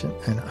of action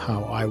and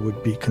how I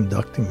would be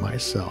conducting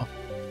myself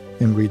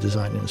in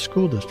redesigning the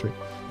school district.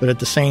 But at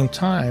the same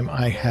time,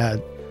 I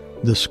had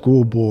the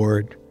school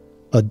board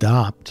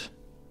adopt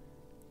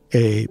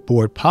a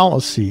board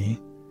policy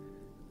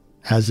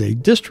as a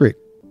district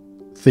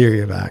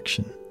theory of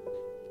action.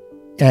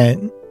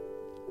 And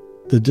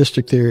the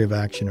district theory of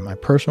action and my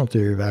personal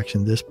theory of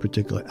action, this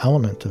particular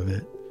element of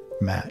it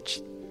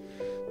matched.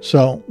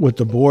 So with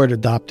the board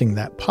adopting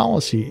that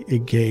policy,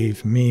 it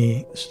gave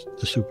me,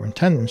 the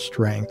superintendent,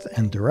 strength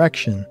and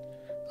direction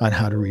on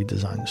how to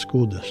redesign the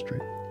school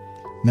district.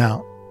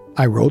 Now,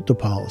 I wrote the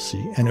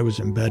policy and it was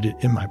embedded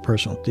in my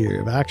personal theory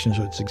of action,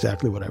 so it's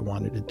exactly what I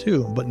wanted to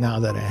do. But now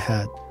that I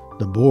had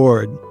the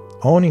board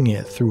owning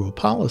it through a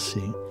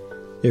policy,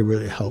 it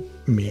really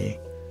helped me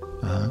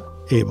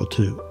able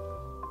to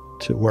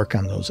work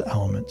on those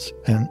elements.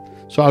 And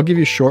so I'll give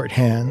you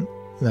shorthand.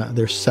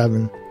 There's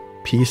 7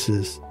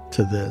 pieces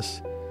to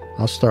this.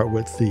 I'll start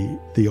with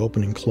the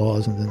opening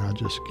clause, and then I'll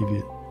just give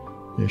you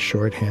a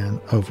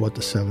shorthand of what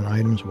the 7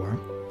 items were.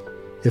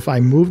 If I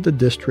move the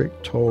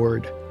district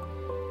toward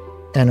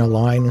an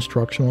aligned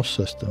instructional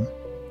system,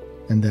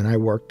 and then I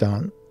worked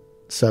on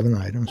 7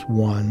 items.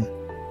 1,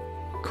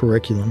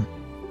 curriculum.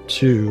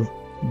 2,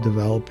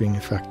 developing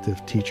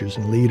effective teachers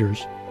and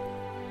leaders.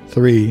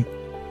 3,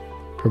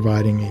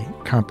 providing a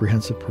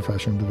comprehensive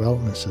professional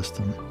development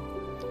system.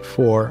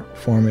 4,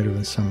 formative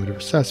and summative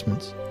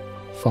assessments.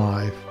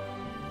 5,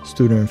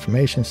 student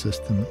information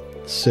system.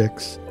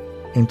 6,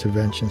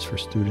 interventions for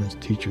students,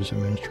 teachers,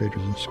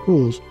 administrators, and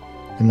schools.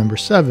 And number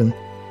 7,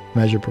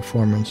 measure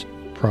performance,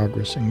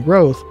 progress, and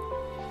growth.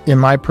 In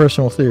my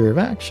personal theory of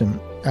action,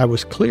 I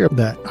was clear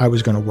that I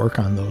was going to work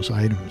on those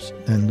items.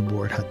 And the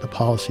board had the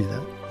policy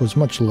that was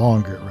much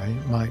longer,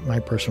 right? My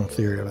personal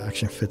theory of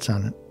action fits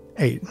on an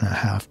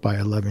 8.5 by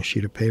 11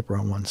 sheet of paper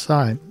on one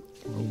side,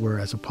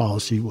 whereas a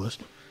policy was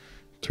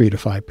 3 to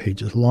 5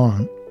 pages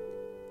long.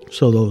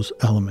 So those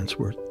elements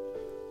were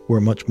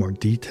much more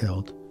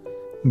detailed.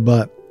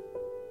 But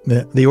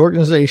the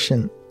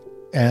organization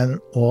and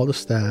all the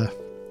staff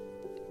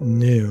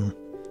knew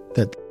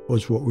that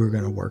was what we were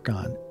going to work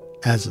on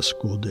as a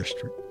school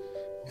district.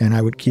 And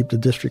I would keep the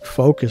district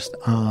focused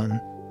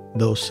on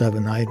those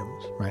 7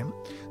 items, right?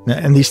 Now,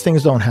 and these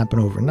things don't happen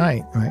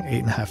overnight, right?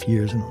 8.5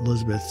 years in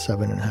Elizabeth,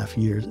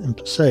 7.5 years in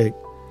Passaic.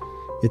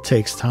 It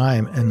takes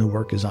time, and the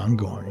work is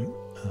ongoing.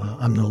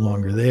 I'm no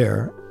longer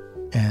there,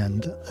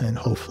 and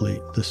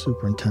hopefully the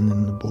superintendent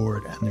and the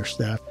board and their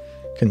staff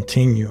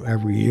continue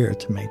every year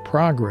to make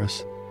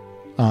progress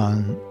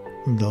on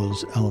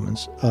those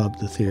elements of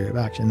the theory of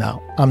action.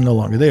 Now, I'm no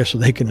longer there, so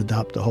they can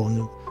adopt a whole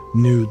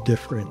new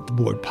different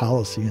board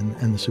policy,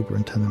 and the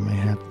superintendent may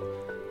have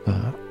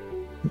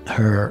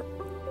her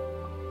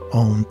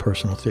own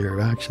personal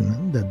theory of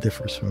action that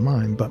differs from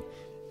mine. But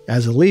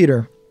as a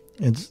leader,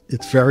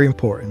 it's very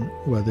important,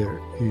 whether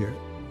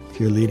if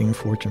you're leading a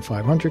Fortune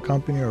 500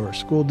 company or a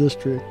school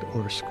district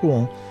or a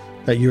school,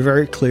 that you're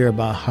very clear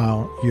about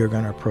how you're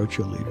going to approach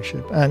your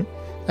leadership. And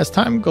as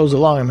time goes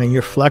along, I mean,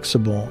 you're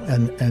flexible,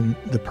 and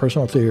the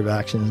personal theory of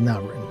action is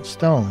not written in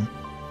stone,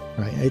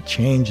 right? It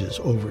changes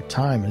over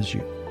time as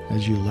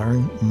you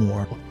learn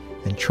more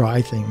and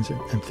try things,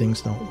 and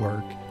things don't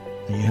work,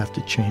 and you have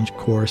to change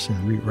course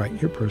and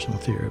rewrite your personal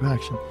theory of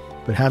action.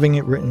 But having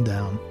it written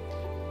down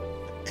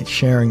and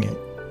sharing it,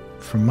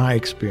 from my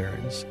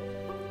experience,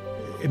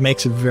 it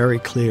makes it very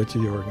clear to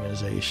the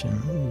organization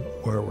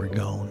where we're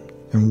going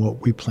and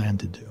what we plan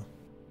to do.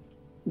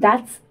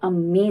 That's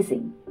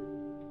amazing.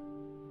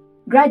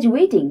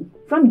 Graduating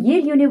from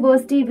Yale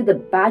University with a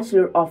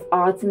Bachelor of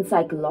Arts in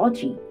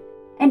Psychology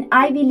and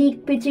Ivy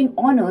League pitching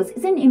honors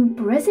is an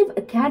impressive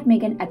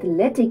academic and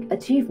athletic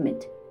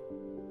achievement.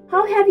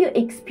 How have your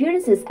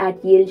experiences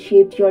at Yale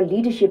shaped your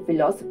leadership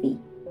philosophy?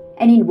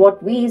 And in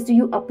what ways do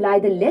you apply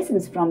the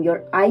lessons from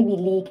your Ivy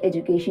League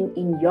education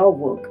in your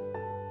work?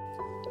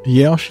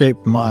 Yale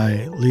shaped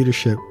my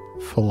leadership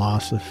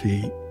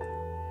philosophy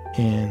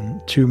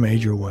in 2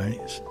 major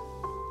ways.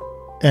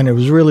 And it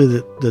was really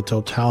the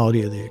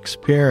totality of the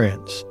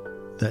experience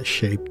that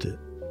shaped it.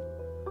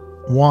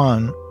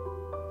 1,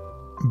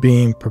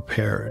 being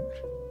prepared.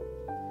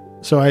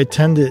 So I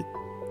attended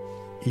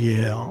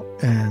Yale,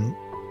 and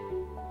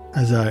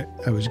as I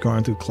was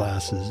going through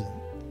classes,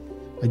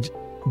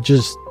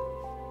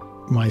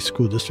 my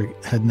school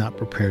district had not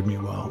prepared me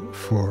well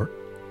for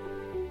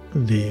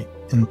the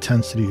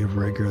intensity of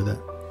rigor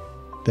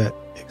that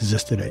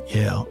existed at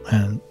Yale,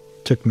 and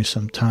took me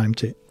some time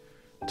to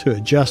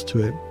adjust to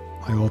it.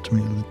 I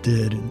ultimately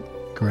did and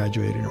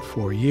graduated in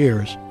 4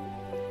 years.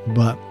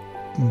 But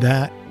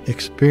that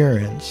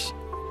experience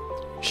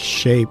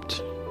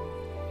shaped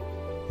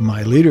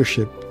my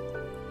leadership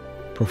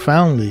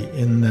profoundly,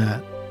 in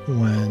that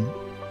when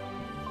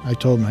I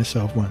told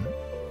myself, when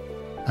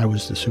I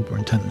was the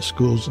superintendent of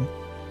schools and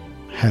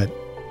had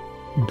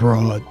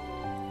broad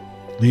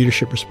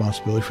leadership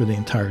responsibility for the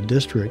entire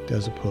district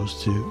as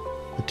opposed to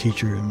a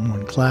teacher in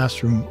one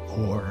classroom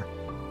or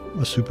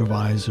a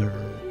supervisor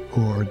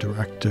or a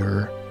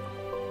director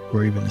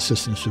or even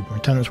assistant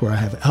superintendents, where I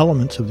have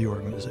elements of the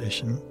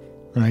organization.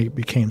 When I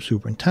became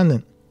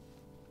superintendent,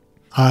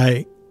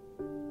 I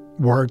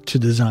worked to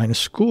design a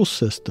school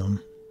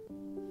system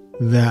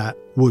that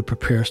would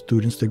prepare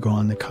students to go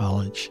on to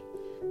college.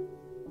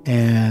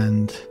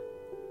 And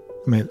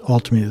I mean,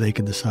 ultimately, they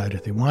could decide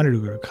if they wanted to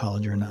go to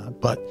college or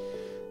not, but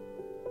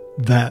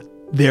that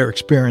their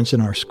experience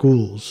in our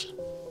schools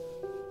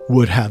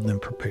would have them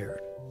prepared.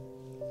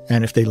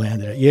 And if they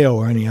landed at Yale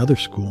or any other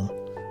school,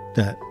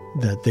 that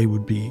they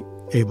would be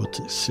able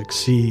to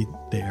succeed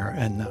there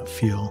and not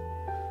feel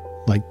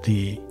like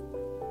the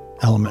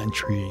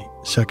elementary,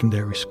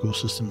 secondary school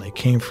system they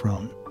came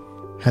from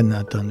had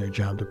not done their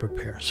job to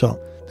prepare. So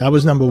that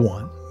was number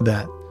one,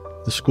 that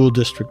the school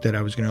district that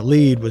I was going to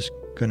lead was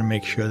going to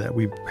make sure that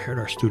we prepared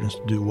our students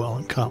to do well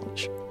in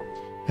college.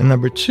 And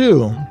number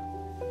two,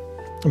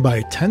 by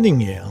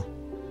attending Yale,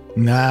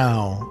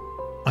 now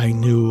I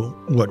knew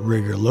what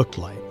rigor looked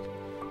like.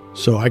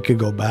 So I could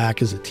go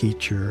back as a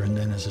teacher and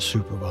then as a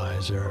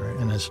supervisor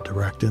and as a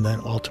director and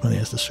then ultimately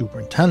as the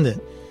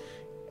superintendent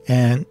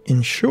and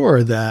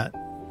ensure that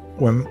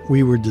when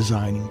we were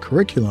designing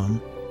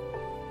curriculum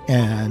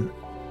and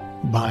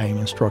buying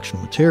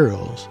instructional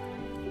materials,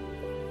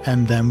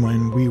 and then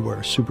when we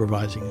were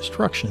supervising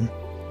instruction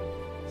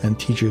and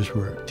teachers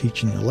were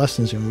teaching the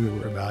lessons and we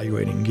were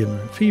evaluating and giving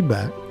them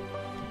feedback,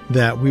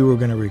 that we were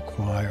going to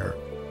require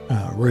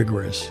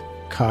rigorous,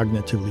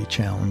 cognitively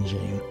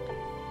challenging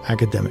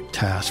academic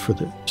tasks for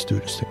the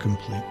students to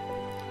complete.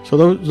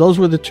 So those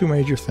were the two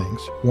major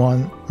things.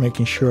 One,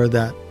 making sure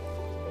that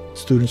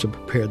students are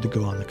prepared to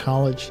go on to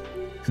college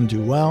and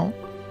do well.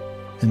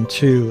 And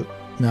two,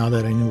 now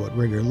that I knew what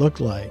rigor looked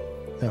like,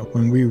 that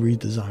when we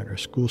redesigned our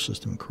school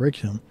system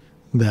curriculum,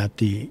 that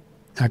the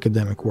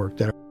academic work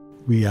that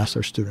we asked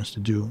our students to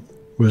do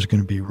was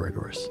going to be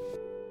rigorous.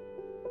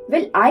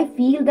 Well, I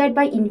feel that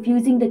by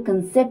infusing the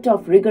concept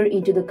of rigor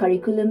into the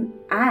curriculum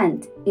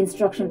and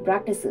instructional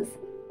practices,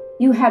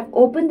 you have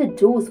opened the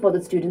doors for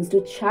the students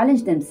to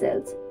challenge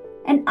themselves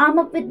and arm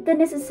up with the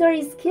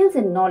necessary skills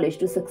and knowledge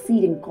to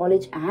succeed in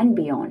college and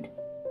beyond.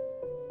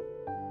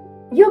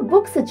 Your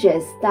book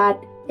suggests that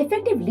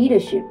effective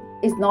leadership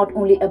is not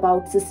only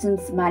about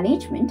systems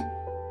management,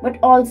 but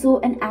also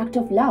an act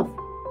of love.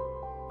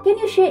 Can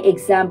you share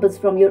examples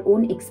from your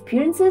own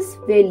experiences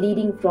where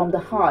leading from the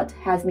heart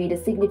has made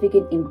a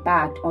significant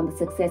impact on the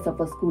success of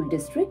a school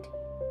district?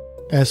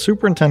 As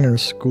superintendent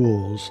of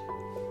schools,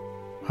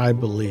 I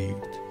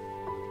believed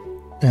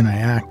and I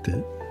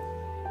acted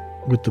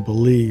with the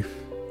belief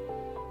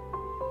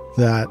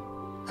that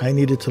I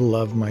needed to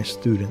love my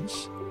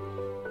students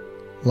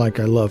like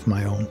I love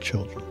my own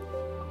children.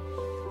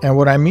 And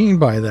what I mean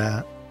by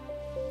that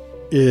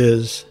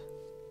is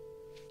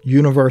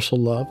universal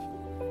love,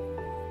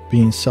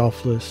 being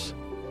selfless,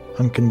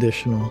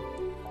 unconditional,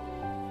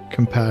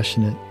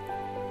 compassionate,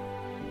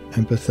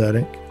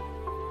 empathetic,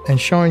 and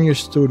showing your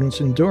students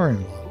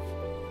enduring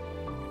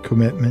love,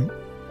 commitment,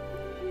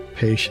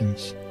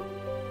 patience,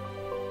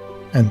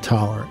 and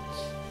tolerance.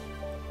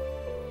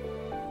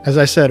 As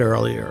I said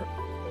earlier,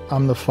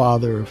 I'm the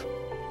father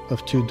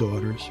of two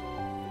daughters,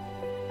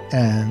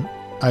 and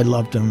I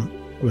love them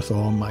with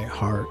all my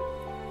heart,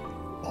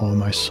 all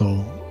my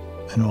soul,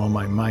 and all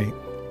my might.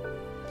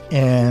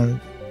 And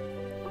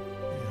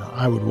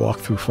I would walk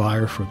through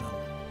fire for them.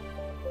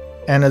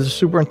 And as a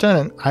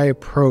superintendent, I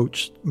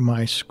approached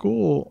my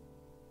school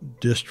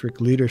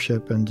district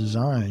leadership and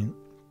design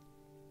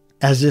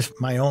as if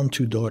my own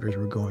two daughters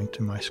were going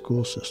to my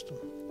school system.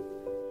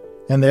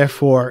 And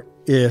therefore,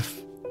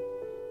 if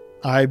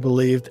I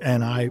believed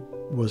and I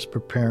was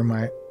preparing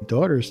my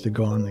daughters to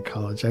go on to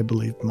college, I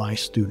believed my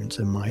students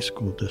in my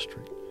school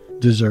district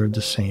deserved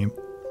the same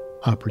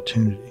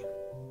opportunity.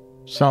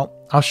 So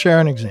I'll share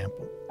an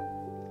example.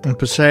 In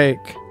Passaic,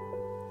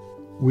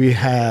 we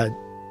had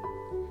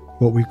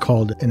what we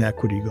called an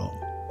equity goal.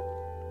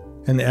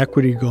 And the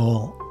equity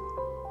goal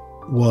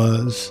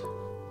was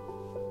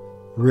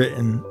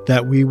written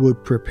that we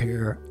would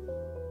prepare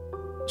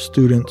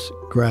students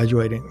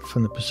graduating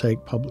from the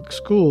Passaic Public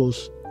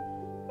Schools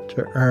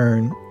to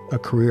earn a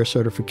career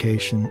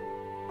certification,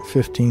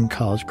 15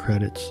 college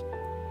credits,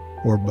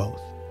 or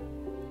both.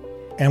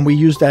 And we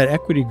used that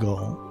equity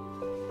goal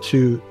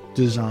to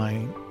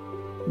design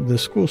the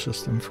school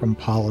system, from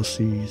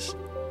policies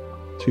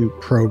to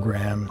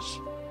programs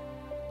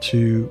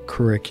to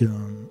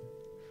curriculum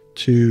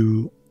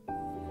to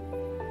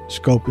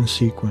scope and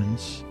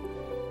sequence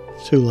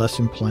to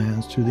lesson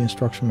plans to the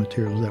instructional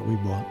materials that we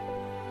bought.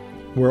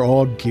 We're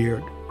all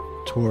geared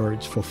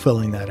towards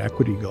fulfilling that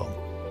equity goal.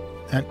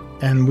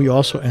 And we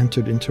also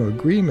entered into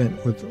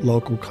agreement with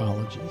local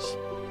colleges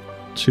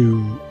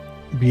to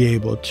be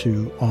able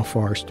to offer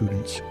our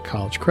students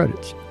college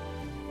credits.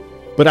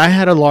 But I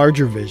had a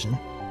larger vision,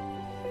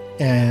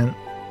 and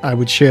I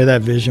would share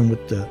that vision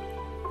with the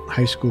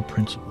high school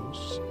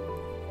principals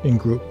in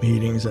group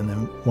meetings and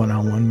then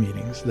one-on-one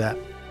meetings, that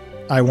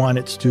I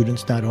wanted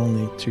students not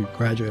only to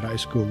graduate high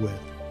school with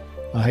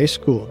a high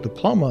school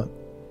diploma,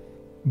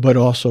 but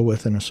also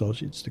with an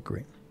associate's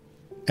degree.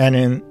 And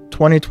in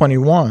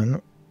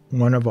 2021,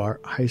 one of our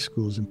high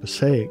schools in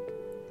Passaic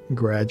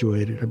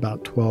graduated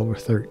about 12 or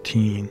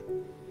 13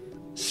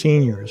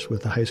 seniors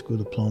with a high school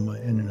diploma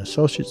and an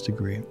associate's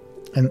degree.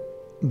 And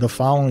the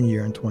following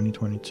year in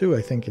 2022,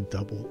 I think it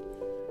doubled,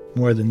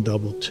 more than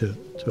doubled to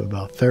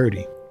about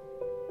 30.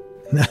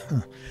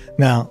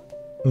 Now,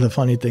 the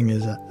funny thing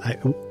is I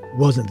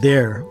wasn't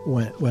there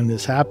when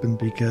this happened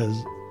because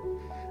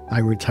I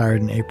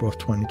retired in April of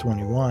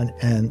 2021,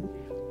 and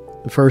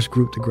the first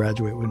group to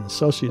graduate with an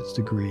associate's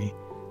degree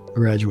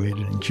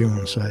graduated in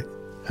June, so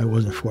I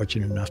wasn't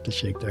fortunate enough to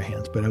shake their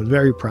hands, but I was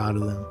very proud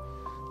of them.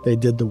 They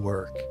did the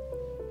work,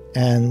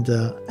 and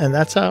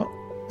that's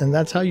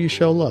how you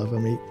show love. I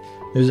mean,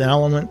 there's an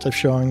element of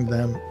showing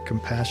them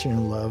compassion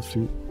and love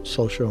through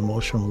social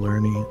emotional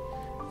learning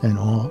and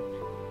all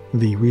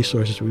the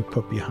resources we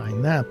put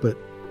behind that, but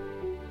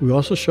we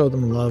also show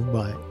them love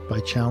by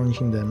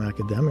challenging them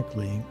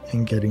academically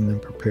and getting them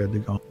prepared to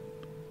go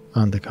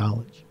on to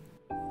college.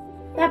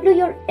 Pablo,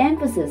 your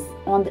emphasis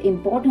on the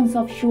importance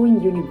of showing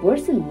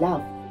universal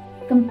love,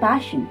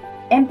 compassion,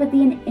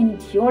 empathy, and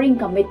enduring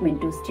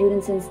commitment to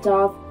students and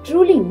staff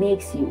truly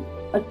makes you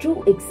a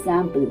true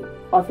example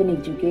of an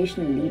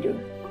educational leader.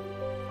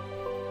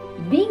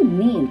 Being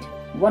named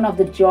one of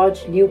the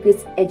George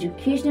Lucas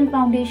Educational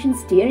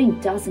Foundation's Daring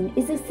Dozen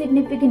is a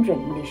significant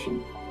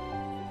recognition.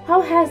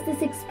 How has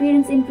this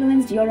experience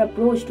influenced your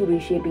approach to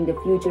reshaping the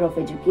future of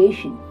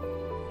education?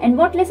 And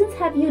what lessons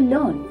have you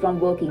learned from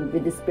working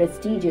with this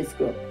prestigious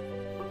group?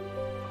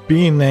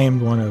 Being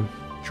named one of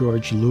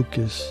George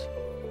Lucas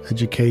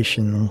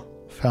Educational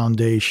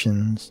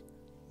Foundation's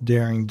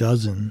Daring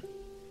Dozen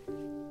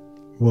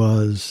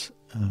was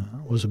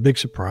a big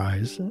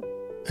surprise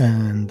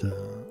and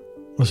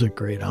was a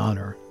great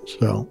honor.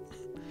 So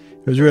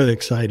it was really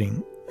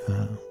exciting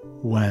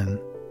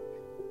when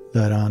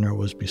that honor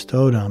was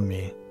bestowed on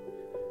me.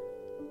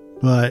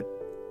 But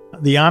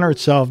the honor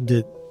itself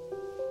did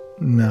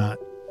not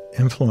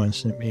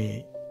influence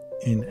me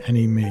in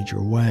any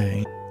major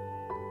way.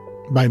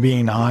 By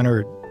being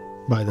honored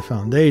by the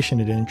foundation,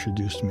 it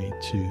introduced me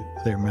to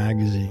their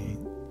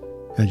magazine,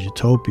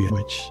 Edutopia,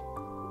 which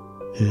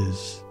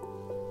is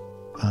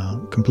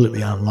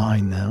completely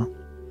online now.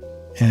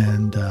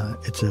 And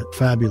it's a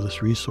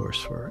fabulous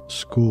resource for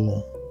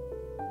school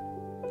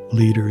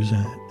leaders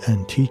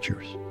and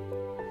teachers.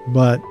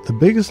 But the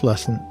biggest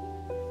lesson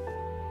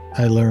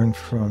I learned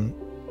from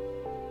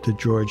the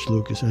George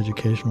Lucas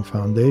Educational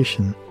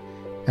Foundation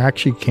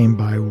actually came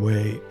by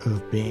way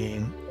of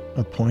being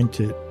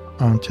appointed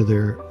onto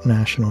their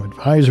National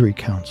Advisory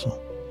Council.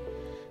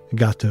 I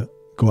got to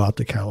go out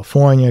to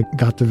California,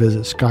 got to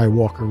visit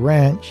Skywalker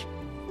Ranch,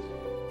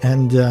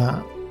 and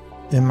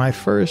in my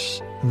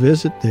first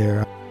visit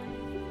there,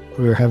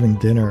 we were having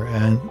dinner,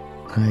 and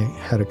I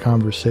had a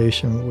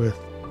conversation with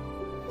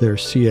their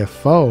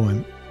CFO,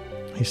 and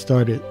he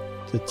started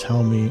to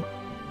tell me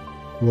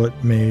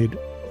what made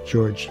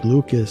George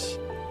Lucas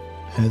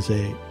as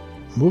a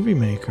movie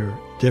maker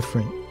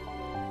different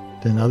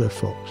than other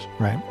folks,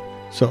 right?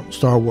 So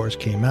Star Wars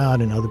came out,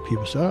 and other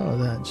people said, "Oh,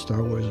 that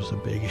Star Wars was a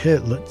big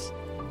hit.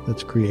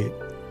 Let's create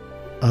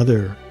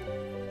other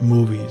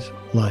movies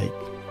like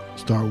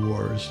Star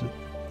Wars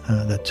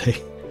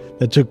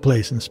that took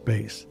place in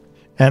space."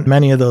 And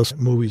many of those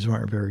movies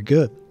weren't very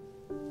good.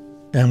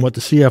 And what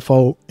the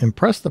CFO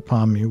impressed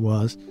upon me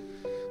was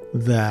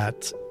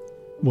that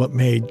what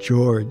made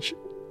George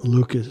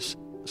Lucas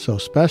so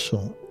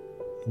special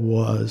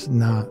was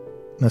not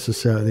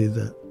necessarily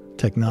the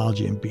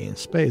technology and being in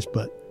space,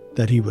 but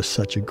that he was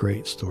such a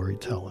great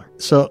storyteller.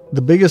 So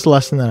the biggest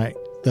lesson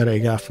that I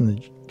got from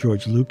the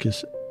George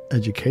Lucas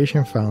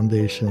Education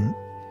Foundation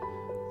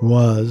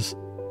was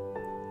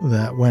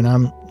that when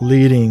I'm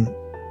leading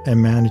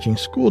and managing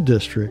school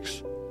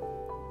districts,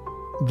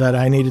 that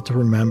I needed to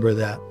remember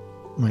that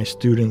my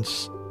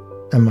students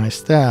and my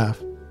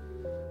staff,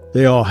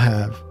 they all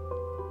have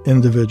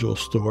individual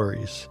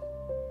stories.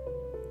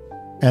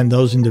 And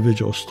those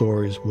individual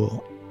stories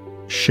will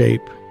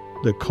shape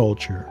the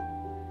culture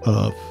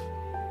of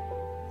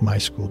my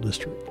school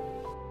district.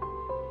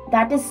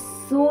 That is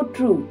so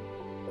true.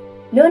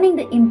 Learning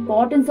the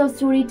importance of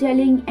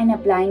storytelling and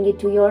applying it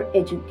to your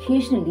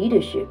educational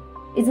leadership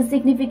is a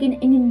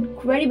significant and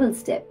incredible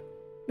step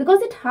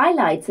because it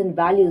highlights and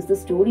values the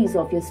stories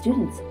of your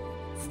students,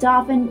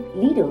 staff, and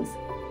leaders,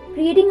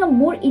 creating a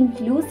more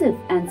inclusive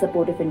and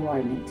supportive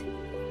environment.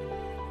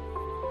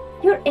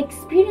 Your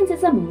experience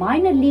as a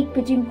minor league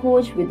pitching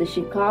coach with the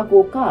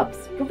Chicago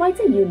Cubs provides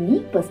a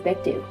unique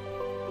perspective.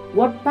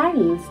 What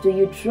parallels do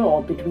you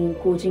draw between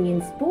coaching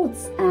in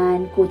sports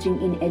and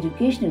coaching in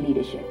educational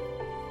leadership?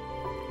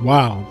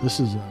 Wow,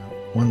 this is a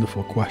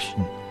wonderful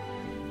question.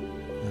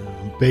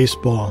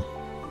 Baseball,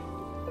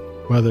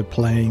 whether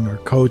playing or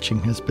coaching,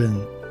 has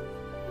been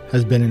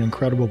an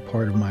incredible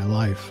part of my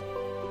life.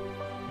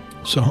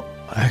 So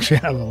I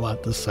actually have a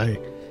lot to say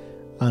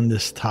on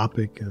this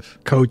topic of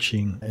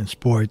coaching in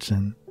sports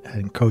and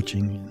and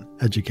coaching and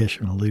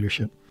educational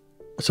leadership.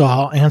 So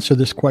I'll answer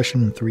this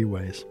question in 3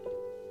 ways.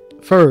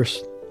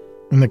 First,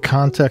 in the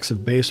context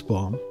of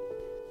baseball,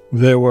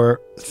 there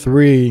were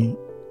 3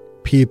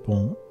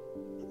 people,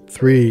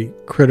 3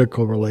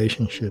 critical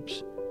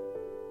relationships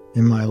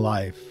in my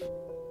life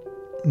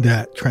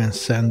that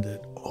transcended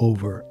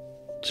over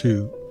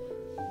to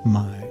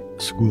my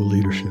school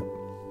leadership.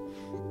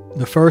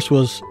 The first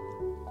was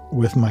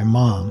with my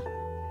mom.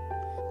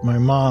 My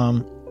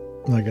mom,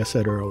 like I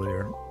said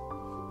earlier,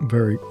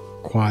 very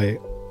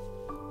quiet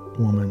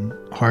woman,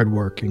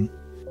 hardworking,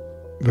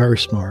 very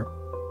smart.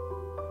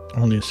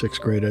 Only a 6th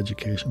grade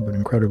education, but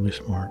incredibly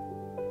smart.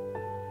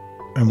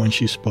 And when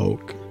she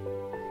spoke,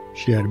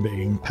 she had a big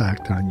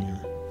impact on you.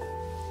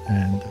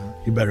 And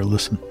you better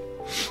listen.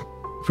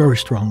 Very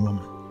strong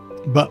woman.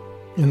 But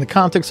in the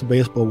context of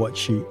baseball, what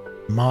she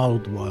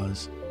modeled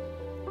was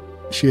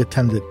she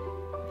attended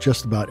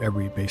just about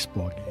every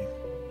baseball game,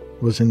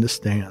 was in the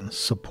stands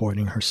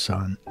supporting her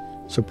son,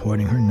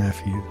 supporting her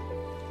nephew.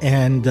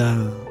 And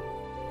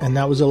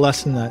that was a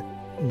lesson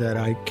that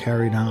I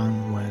carried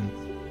on when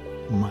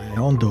my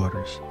own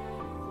daughters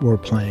were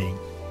playing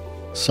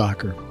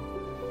soccer,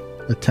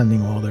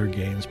 attending all their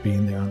games,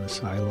 being there on the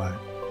sideline,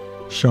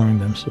 showing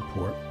them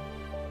support.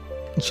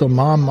 So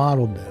Mom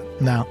modeled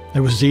that. Now, it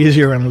was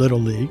easier in Little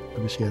League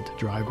because she had to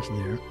drive us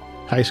there.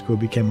 High school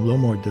became a little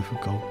more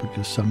difficult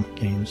because some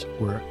games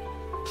were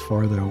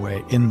farther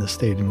away in the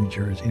state of New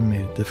Jersey and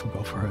made it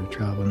difficult for her to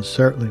travel. And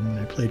certainly when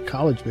I played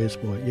college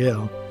baseball at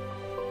Yale,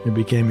 it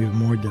became even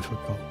more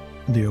difficult,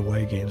 the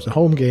away games. The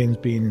home games,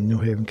 being in New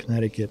Haven,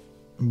 Connecticut,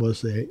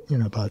 was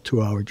about a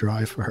 2-hour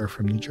drive for her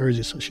from New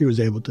Jersey, so she was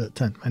able to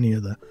attend many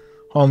of the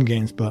home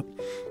games, but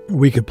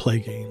we could play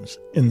games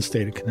in the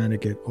state of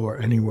Connecticut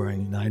or anywhere in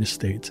the United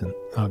States, and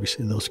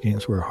obviously those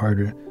games were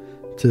harder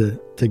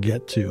to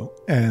get to.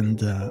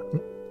 And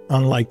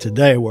unlike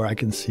today, where I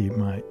can see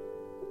my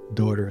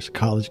daughter's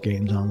college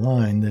games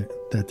online,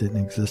 that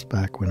didn't exist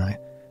back when I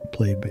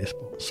played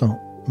baseball. So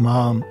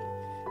Mom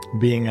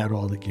being at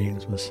all the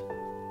games was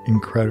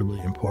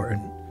incredibly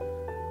important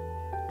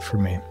for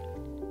me.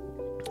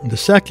 The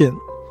second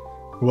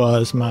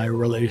was my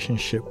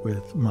relationship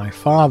with my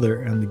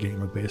father and the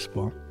game of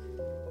baseball.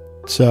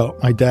 So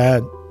my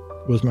dad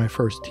was my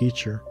first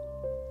teacher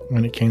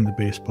when it came to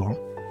baseball.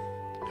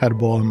 Had a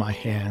ball in my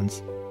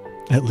hands,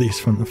 at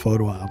least from the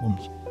photo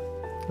albums,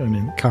 and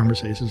in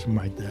conversations with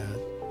my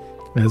dad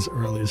as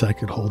early as I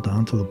could hold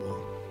on to the ball.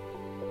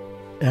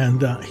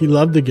 And he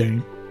loved the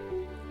game,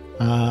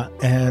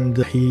 and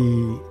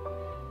he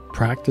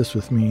practiced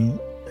with me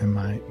and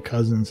my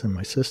cousins and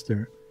my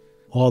sister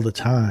all the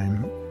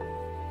time,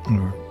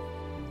 or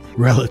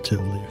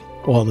relatively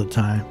all the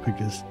time,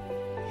 because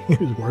he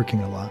was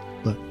working a lot.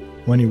 But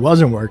when he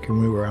wasn't working,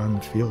 we were on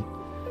the field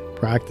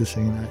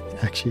practicing.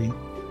 Actually,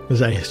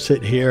 as I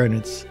sit here and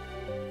it's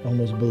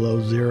almost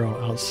below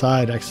 0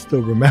 outside, I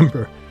still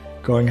remember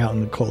going out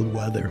in the cold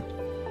weather,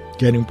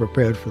 getting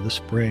prepared for the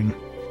spring.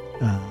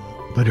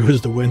 But it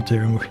was the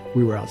winter, and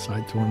we were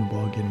outside throwing the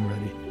ball, getting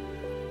ready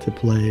to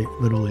play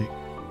Little League.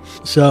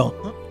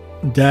 So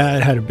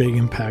Dad had a big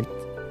impact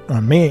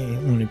on me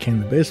when it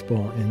came to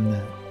baseball, in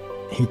that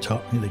he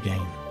taught me the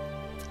game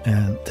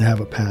and to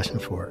have a passion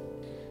for it.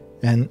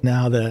 And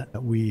now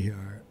that we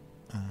are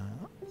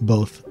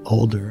both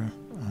older,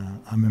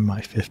 I'm in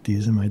my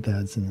 50s and my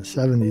dad's in the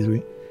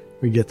 70s,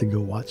 we get to go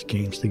watch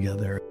games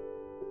together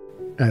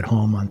at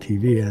home on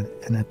TV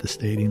and at the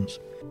stadiums.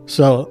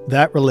 So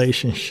that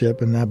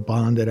relationship and that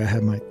bond that I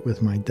had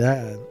with my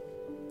dad,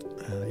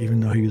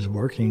 even though he was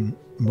working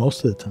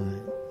most of the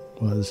time,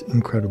 was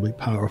incredibly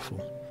powerful.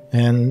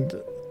 And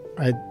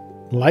I'd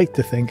like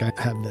to think I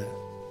have that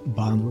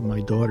bond with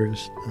my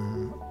daughters,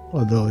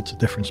 although it's a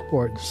different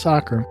sport,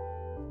 soccer.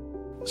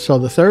 So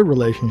the third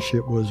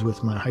relationship was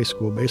with my high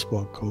school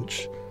baseball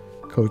coach,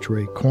 Coach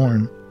Ray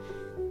Korn.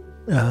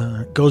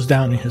 Goes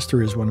down in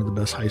history as one of the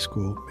best high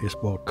school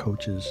baseball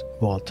coaches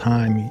of all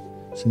time.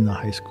 He's in the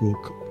High School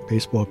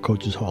Baseball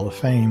Coaches Hall of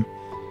Fame.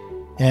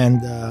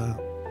 And,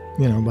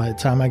 by the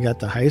time I got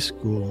to high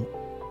school,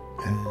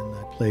 and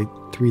I played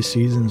 3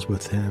 seasons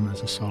with him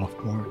as a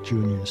sophomore,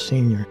 junior, and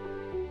senior,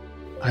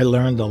 I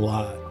learned a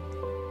lot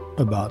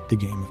about the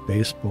game of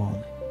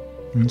baseball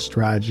and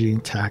strategy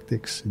and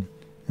tactics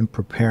and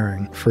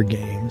preparing for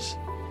games.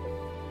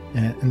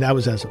 And that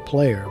was as a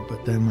player.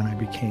 But then when I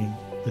became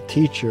a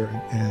teacher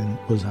and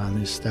was on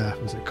his staff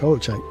as a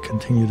coach, I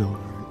continued to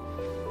learn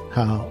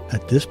how,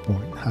 at this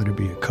point, how to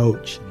be a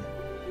coach,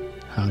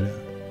 and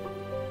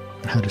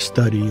how to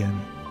study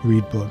and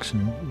read books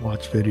and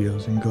watch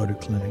videos and go to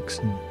clinics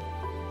and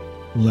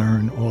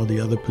learn all the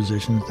other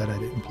positions that I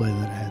didn't play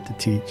that I had to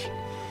teach.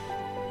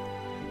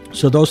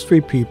 So those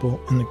 3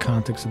 people in the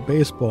context of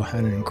baseball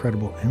had an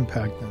incredible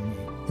impact on me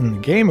in the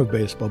game of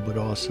baseball, but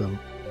also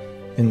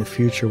in the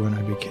future when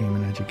I became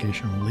an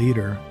educational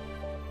leader.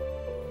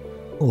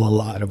 A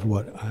lot of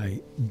what I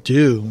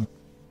do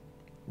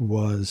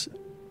was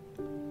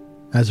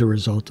as a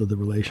result of the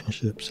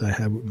relationships I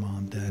had with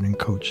Mom, Dad, and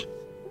Coach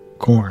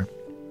Korn.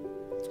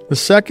 The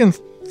second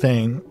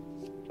thing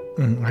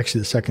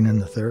Actually, the second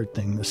and the third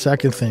thing. The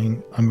second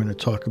thing, I'm going to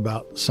talk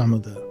about some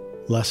of the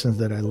lessons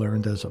that I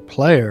learned as a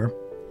player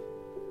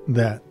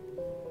that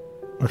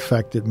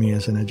affected me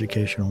as an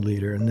educational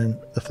leader. And then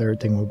the third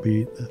thing will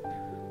be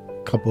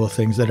a couple of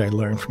things that I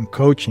learned from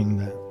coaching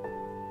that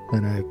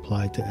I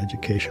applied to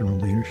educational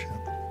leadership.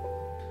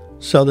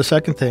 So the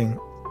second thing,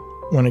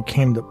 when it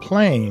came to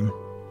playing,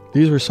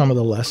 these were some of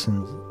the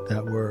lessons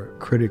that were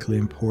critically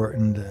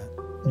important that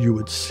you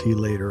would see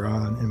later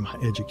on in my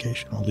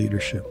educational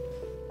leadership.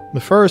 The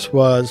first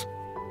was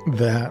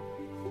that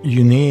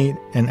you need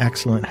an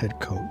excellent head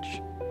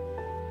coach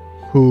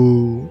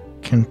who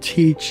can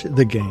teach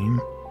the game,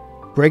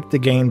 break the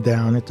game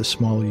down into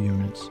smaller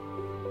units,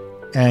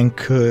 and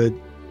could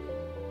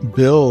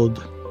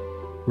build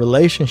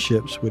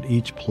relationships with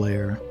each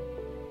player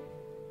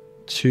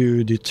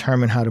to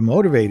determine how to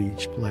motivate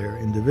each player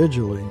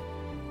individually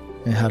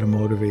and how to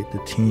motivate the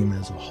team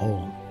as a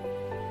whole.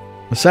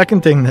 The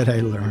second thing that I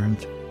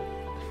learned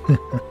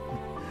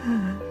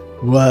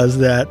was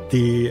that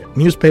the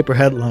newspaper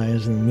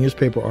headlines and the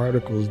newspaper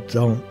articles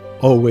don't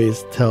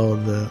always tell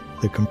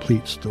the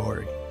complete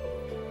story.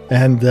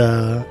 And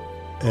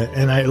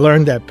I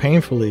learned that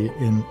painfully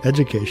in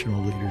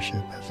educational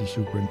leadership as a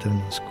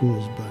superintendent of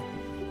schools.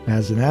 But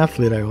as an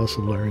athlete, I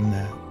also learned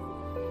that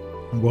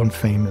one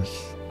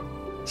famous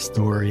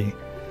story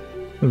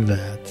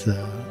that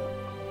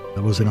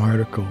was an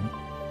article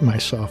my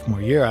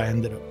sophomore year. I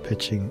ended up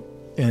pitching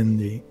in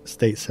the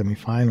state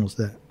semifinals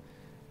that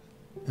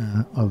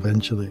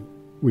eventually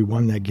we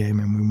won that game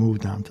and we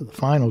moved on to the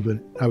finals, but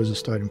I was a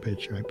starting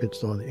pitcher. I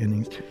pitched all the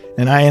innings,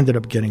 and I ended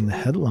up getting the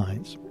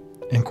headlines.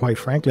 And quite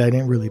frankly, I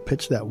didn't really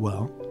pitch that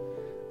well.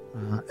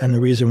 And the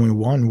reason we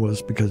won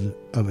was because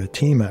of a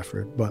team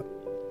effort. But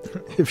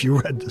if you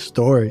read the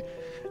story,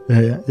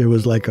 it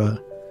was like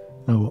a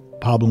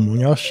Pablo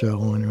Muñoz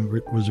show, and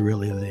it was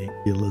really the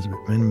Elizabeth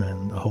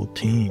Minman. The whole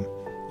team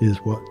is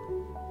what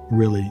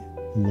really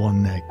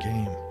won that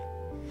game.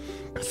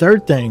 The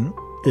third thing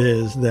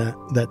is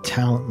that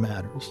talent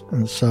matters.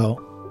 And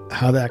so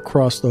how that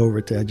crossed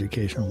over to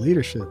educational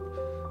leadership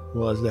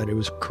was that it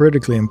was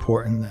critically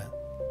important that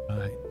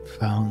I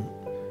found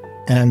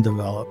and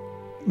developed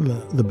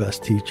the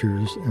best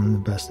teachers and the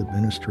best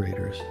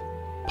administrators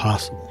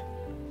possible.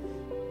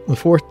 The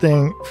fourth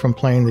thing from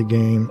playing the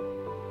game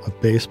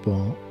of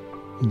baseball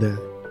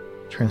that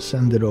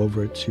transcended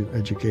over to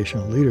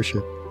educational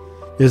leadership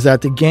is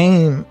that the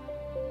game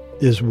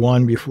is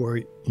won before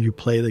you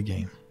play the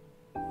game.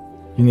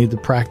 You need to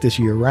practice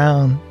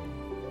year-round.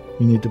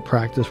 You need to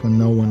practice when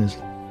no one is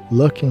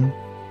looking.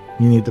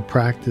 You need to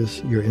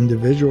practice your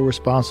individual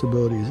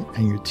responsibilities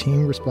and your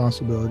team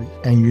responsibilities.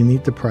 And you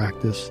need to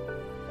practice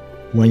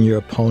when your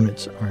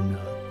opponents are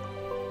not.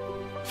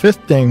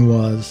 Fifth thing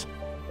was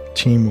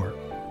teamwork.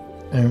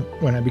 And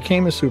when I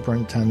became a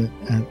superintendent,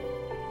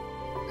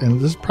 and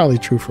this is probably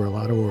true for a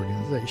lot of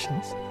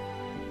organizations,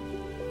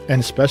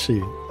 and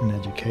especially in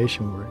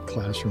education where a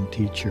classroom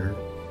teacher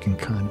can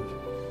kind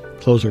of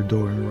close her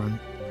door and run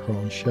her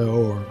own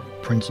show, or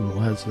principal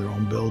has their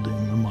own building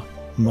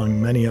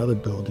among many other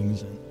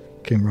buildings and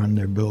can run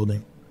their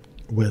building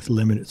with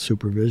limited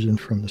supervision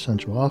from the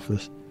central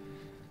office,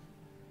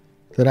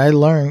 that I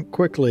learned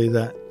quickly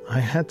that I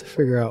had to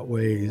figure out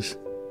ways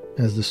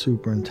as the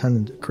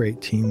superintendent to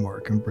create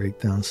teamwork and break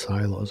down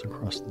silos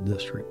across the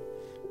district.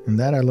 And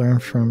that I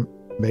learned from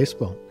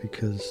baseball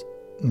because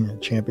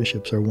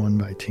championships are won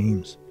by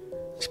teams,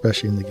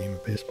 especially in the game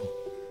of baseball.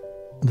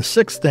 The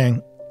sixth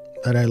thing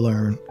that I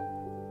learned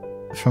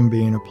from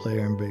being a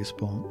player in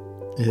baseball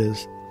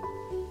is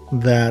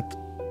that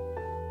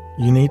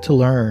you need to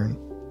learn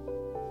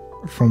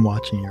from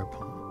watching your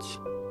opponents.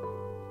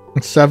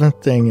 The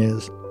seventh thing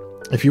is,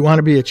 if you want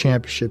to be a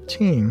championship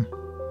team,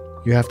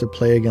 you have to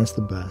play against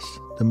the best,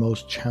 the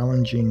most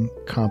challenging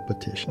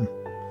competition.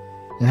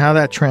 And how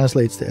that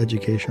translates to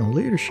educational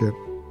leadership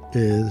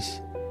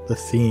is the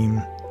theme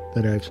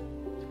that I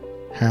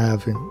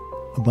have in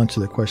a bunch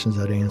of the questions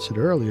that I answered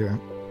earlier,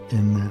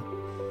 in that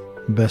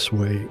best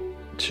way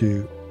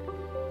to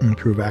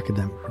improve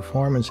academic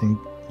performance and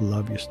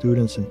love your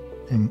students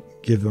and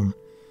give them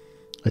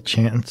a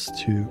chance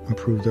to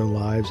improve their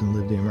lives and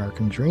live the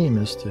American dream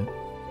is to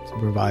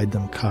provide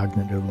them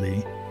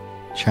cognitively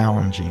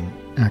challenging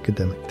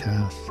academic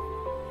tasks.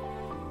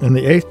 And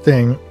the eighth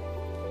thing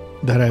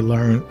that I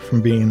learned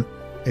from being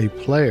a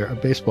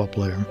baseball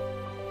player,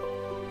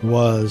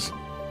 was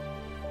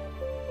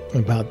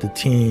about the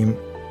team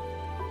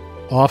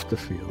off the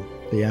field,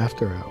 the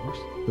after hours,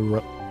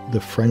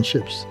 the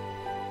friendships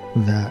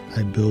that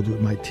I build with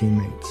my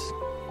teammates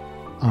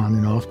on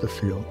and off the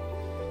field,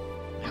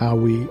 how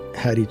we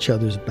had each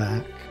other's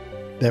back,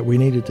 that we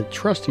needed to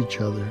trust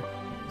each other,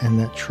 and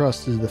that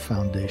trust is the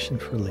foundation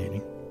for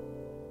leading.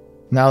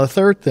 Now, the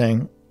third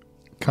thing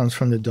comes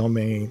from the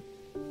domain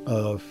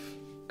of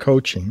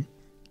coaching,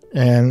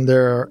 and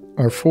there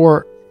are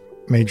four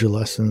major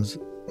lessons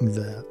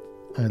that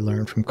I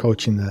learned from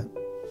coaching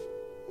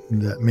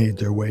that made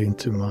their way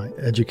into my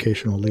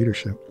educational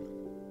leadership.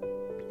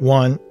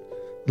 One,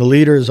 the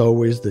leader is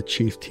always the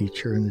chief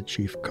teacher and the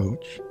chief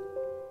coach.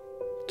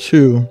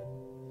 2,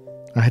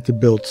 I had to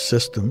build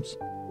systems,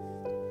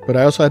 but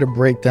I also had to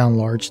break down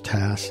large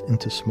tasks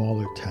into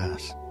smaller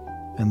tasks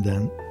and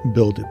then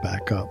build it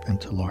back up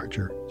into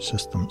larger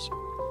systems.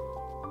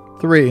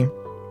 3,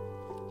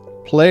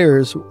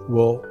 players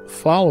will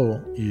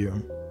follow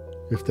you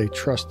if they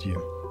trust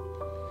you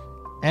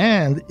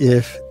and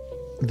if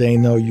they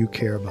know you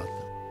care about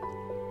them.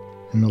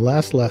 And the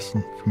last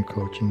lesson from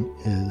coaching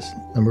is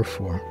number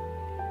 4.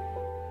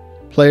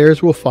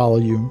 Players will follow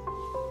you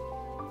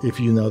if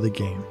you know the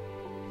game,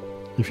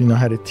 if you know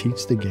how to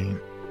teach the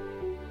game,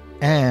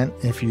 and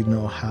if you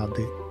know how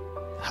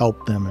to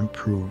help them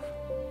improve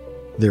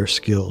their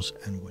skills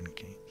and win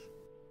games.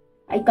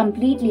 I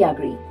completely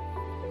agree.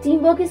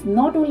 Teamwork is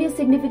not only a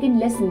significant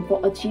lesson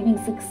for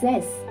achieving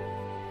success,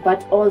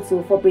 but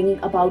also for bringing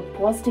about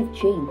positive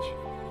change.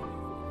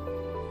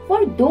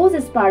 For those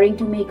aspiring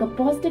to make a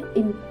positive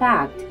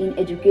impact in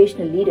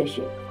educational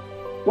leadership,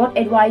 what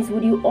advice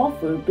would you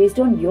offer based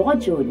on your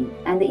journey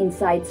and the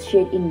insights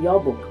shared in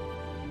your book?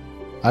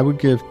 I would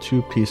give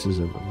 2 pieces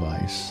of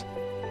advice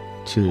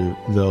to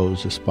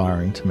those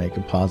aspiring to make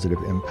a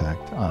positive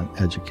impact on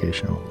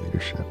educational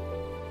leadership.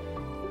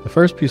 The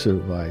first piece of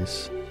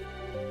advice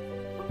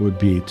would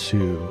be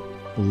to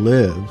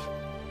live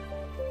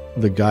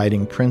the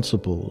guiding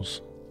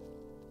principles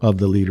of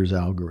the leader's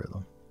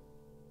algorithm.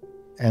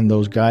 And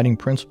those guiding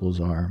principles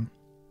are: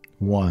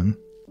 1,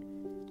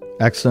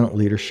 excellent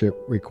leadership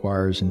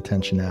requires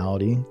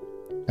intentionality,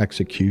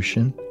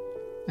 execution,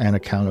 and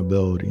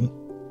accountability.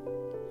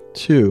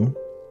 2,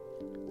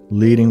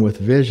 leading with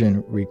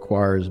vision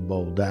requires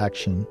bold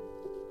action.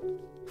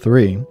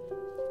 3,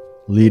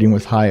 leading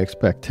with high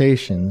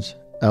expectations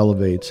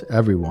elevates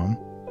everyone.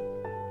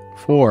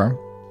 4,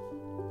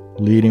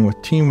 leading with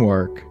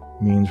teamwork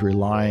means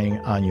relying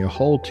on your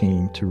whole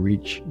team to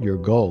reach your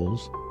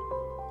goals.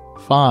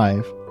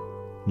 5,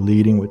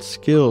 leading with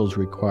skills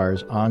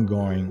requires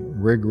ongoing,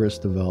 rigorous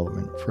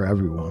development for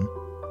everyone,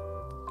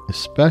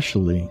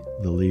 especially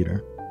the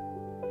leader.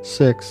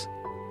 6,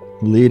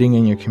 leading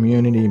in your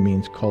community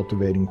means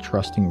cultivating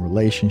trusting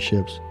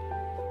relationships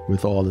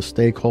with all the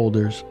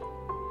stakeholders.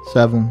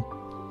 7,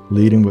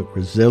 leading with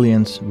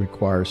resilience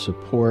requires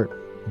support,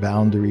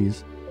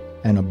 boundaries,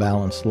 and a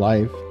balanced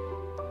life.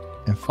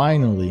 And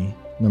finally,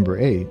 number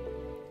 8,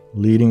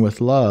 leading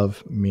with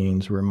love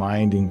means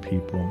reminding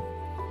people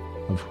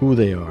of who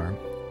they are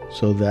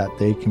so that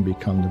they can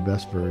become the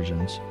best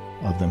versions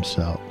of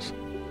themselves.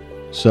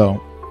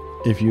 So,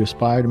 if you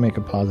aspire to make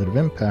a positive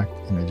impact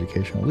in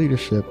educational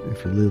leadership,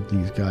 if you live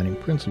these guiding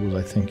principles,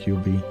 I think you'll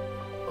be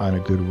on a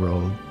good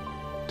road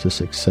to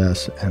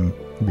success and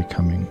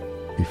becoming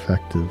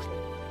effective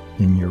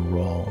in your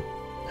role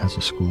as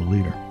a school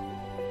leader.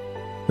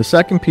 The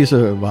second piece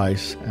of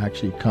advice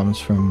actually comes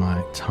from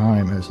my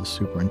time as a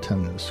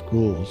superintendent of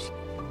schools.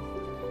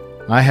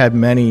 I had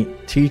many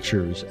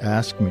teachers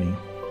ask me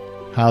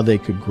how they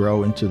could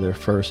grow into their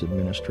first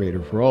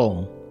administrative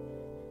role,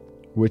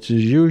 which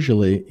is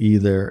usually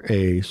either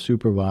a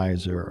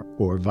supervisor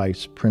or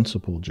vice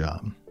principal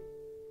job.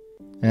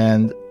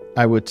 And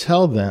I would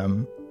tell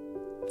them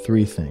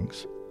 3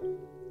 things.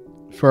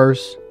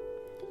 First,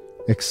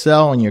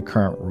 excel in your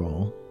current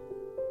role.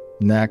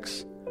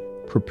 Next,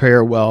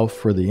 prepare well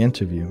for the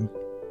interview.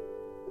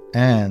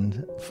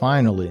 And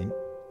finally,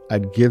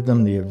 I'd give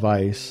them the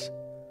advice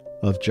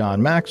of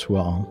John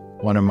Maxwell,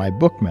 one of my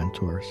book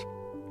mentors,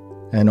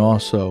 and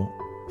also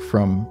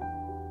from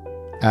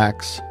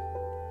Acts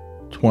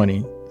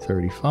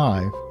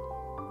 20:35,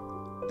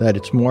 that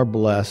it's more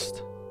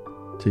blessed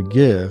to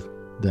give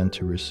than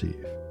to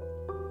receive.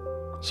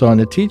 So in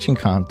the teaching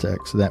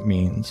context, that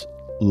means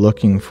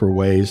looking for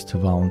ways to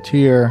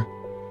volunteer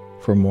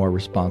for more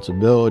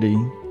responsibility,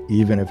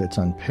 even if it's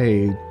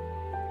unpaid.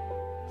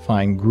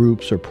 Find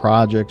groups or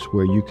projects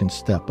where you can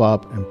step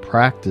up and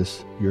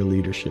practice your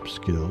leadership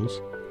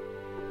skills.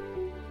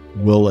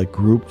 Will a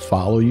group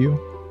follow you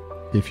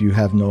if you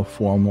have no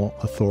formal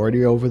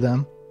authority over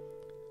them?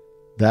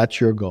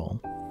 That's your goal.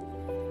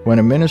 When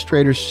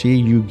administrators see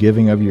you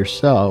giving of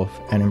yourself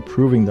and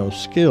improving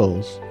those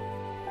skills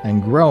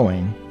and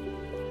growing,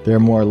 they're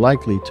more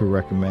likely to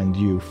recommend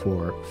you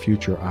for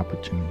future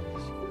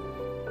opportunities.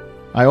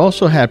 I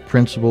also had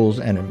principals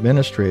and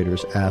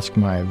administrators ask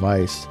my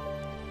advice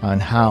on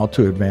how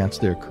to advance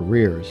their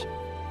careers.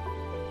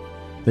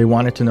 They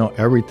wanted to know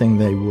everything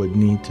they would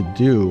need to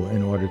do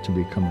in order to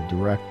become a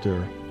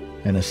director,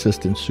 an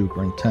assistant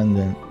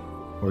superintendent,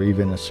 or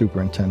even a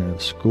superintendent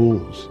of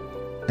schools.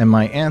 And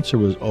my answer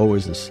was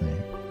always the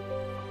same.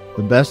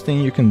 The best thing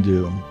you can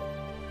do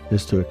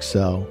is to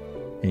excel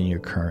in your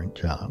current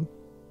job.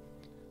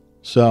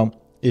 So,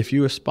 if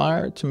you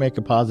aspire to make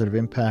a positive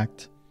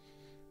impact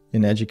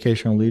in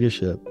educational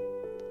leadership,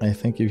 I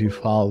think if you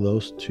follow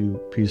those 2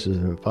 pieces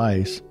of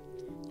advice,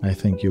 I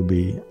think you'll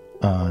be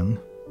on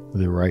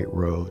the right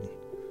road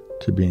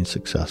to being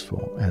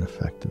successful and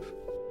effective.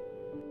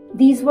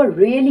 These were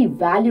really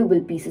valuable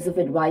pieces of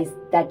advice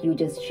that you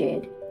just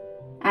shared.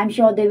 I'm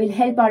sure they will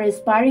help our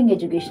aspiring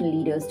educational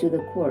leaders to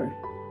the core.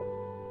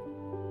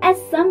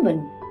 As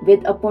someone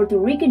with a Puerto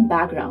Rican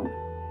background,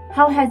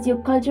 How has your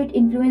culture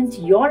influenced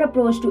your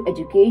approach to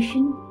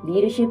education,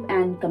 leadership,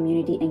 and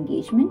community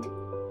engagement?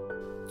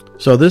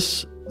 So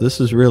this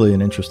is really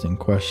an interesting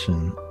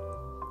question.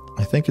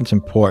 I think it's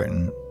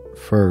important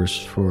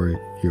first for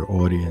your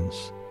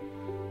audience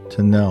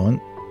to know,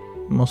 and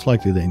most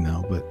likely they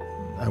know, but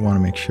I want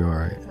to make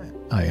sure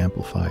I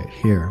amplify it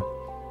here,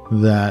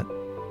 that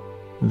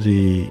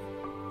the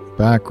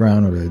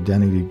background or the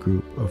identity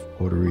group of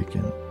Puerto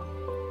Rican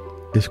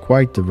is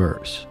quite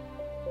diverse.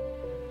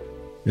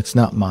 It's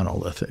not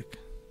monolithic.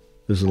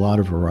 There's a lot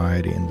of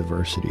variety and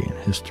diversity and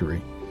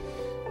history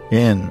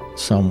in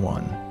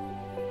someone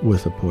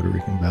with a Puerto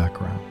Rican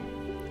background.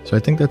 So I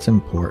think that's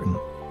important,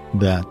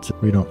 that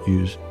we don't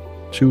use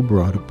too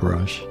broad a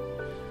brush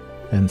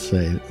and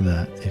say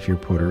that if you're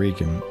Puerto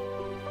Rican,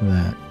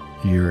 that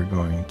you're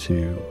going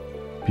to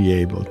be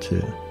able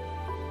to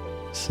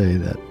say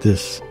that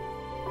this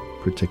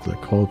particular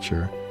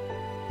culture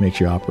makes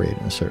you operate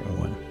in a certain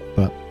way.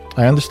 But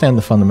I understand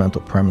the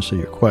fundamental premise of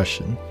your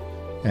question.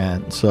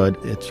 And so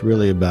it's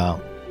really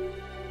about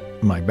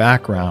my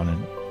background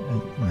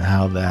and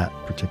how that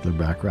particular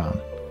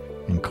background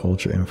and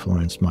culture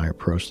influenced my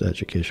approach to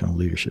educational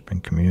leadership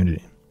and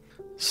community.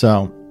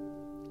 So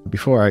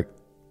before I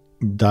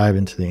dive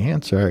into the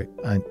answer,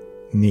 I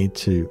need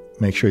to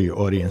make sure your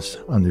audience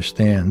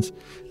understands.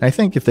 And I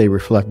think if they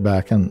reflect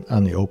back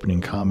on the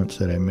opening comments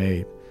that I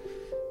made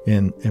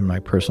in my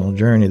personal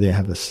journey, they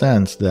have a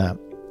sense that,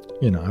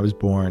 I was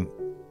born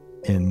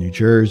in New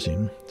Jersey.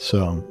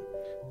 So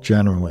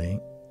generally,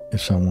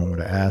 if someone were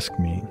to ask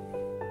me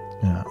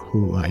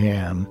who I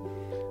am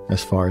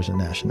as far as a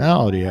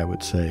nationality, I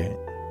would say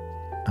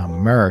I'm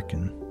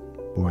American,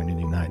 born in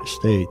the United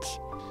States.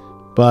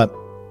 But,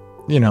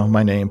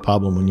 my name,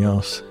 Pablo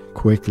Muñoz,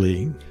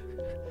 quickly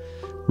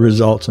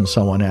results in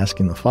someone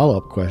asking the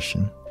follow-up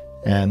question.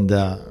 And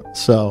I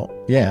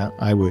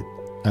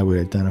would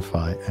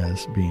identify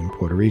as being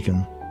Puerto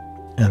Rican.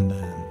 And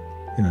then,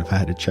 if I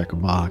had to check a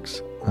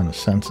box on a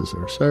census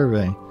or a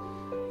survey,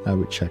 I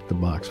would check the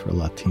box for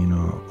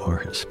Latino or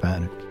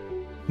Hispanic.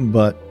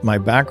 But my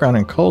background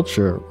and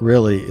culture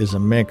really is a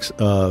mix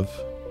of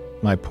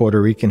my Puerto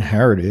Rican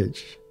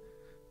heritage,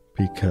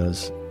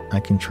 because I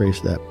can trace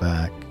that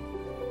back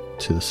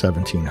to the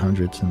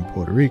 1700s in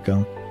Puerto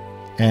Rico,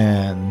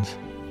 and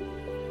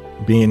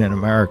being an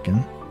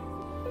American,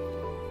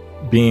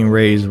 being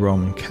raised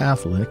Roman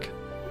Catholic,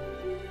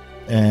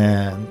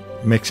 and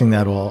mixing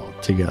that all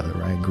together,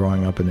 right?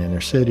 Growing up in the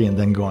inner city and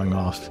then going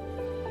off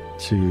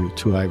to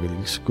two Ivy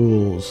League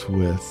schools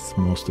with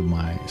most of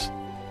my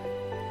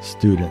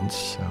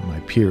students, my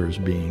peers,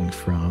 being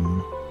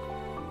from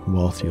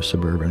wealthier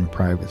suburban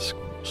private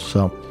schools.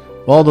 So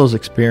all those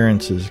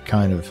experiences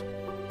kind of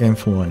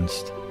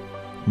influenced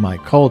my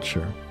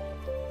culture.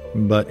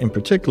 But in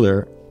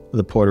particular,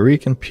 the Puerto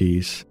Rican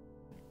piece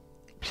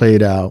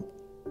played out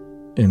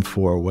in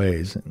four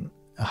ways, and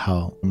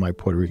how my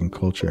Puerto Rican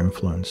culture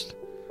influenced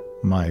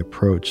my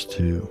approach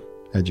to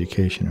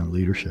education and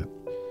leadership.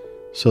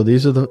 So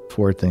these are the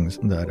four things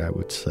that I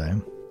would say.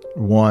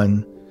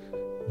 One,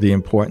 the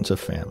importance of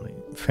family.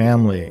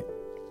 Family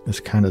is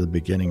kind of the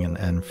beginning and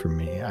end for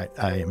me. I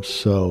am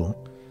so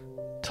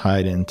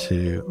tied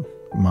into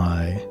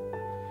my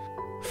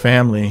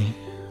family,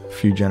 a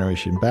few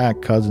generations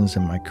back, cousins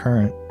in my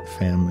current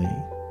family,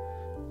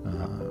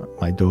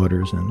 my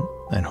daughters,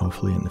 and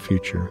hopefully in the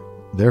future,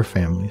 their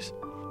families.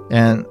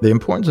 And the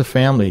importance of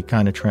family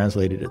kind of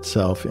translated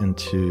itself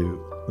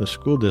into the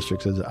school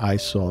districts, as I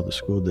saw the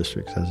school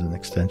districts as an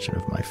extension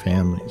of my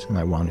families, and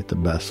I wanted the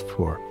best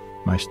for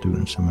my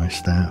students and my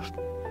staff.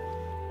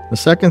 The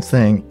second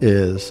thing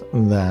is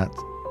that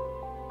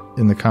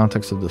in the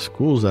context of the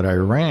schools that I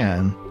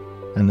ran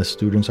and the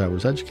students I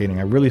was educating,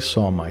 I really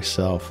saw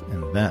myself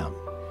in them.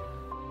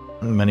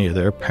 Many of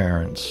their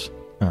parents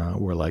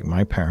were like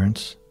my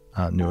parents,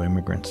 new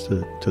immigrants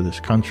to this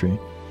country,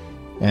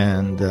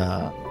 and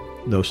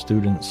those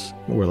students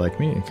were like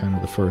me, kind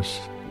of the first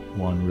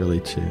one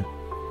really to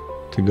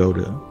go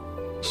to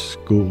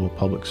school,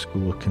 public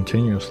school,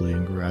 continuously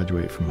and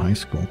graduate from high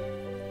school.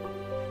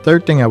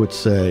 Third thing I would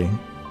say,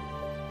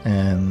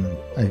 and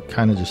I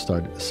kind of just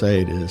started to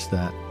say it, is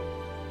that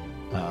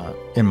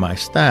in my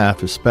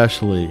staff,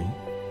 especially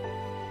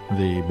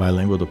the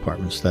bilingual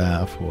department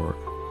staff or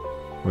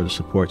the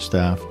support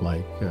staff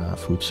like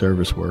food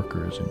service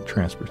workers and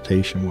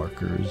transportation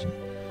workers and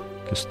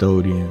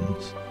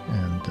custodians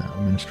and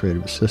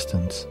administrative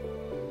assistants,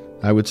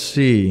 I would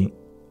see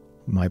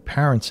my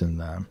parents in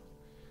them.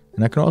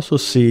 And I could also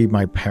see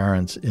my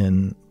parents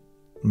in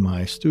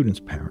my students'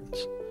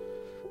 parents.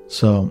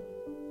 So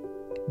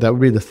that would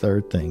be the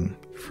third thing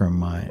from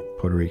my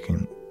Puerto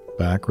Rican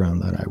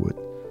background that I would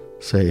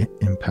say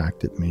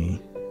impacted me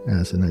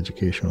as an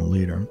educational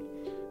leader.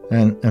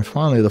 And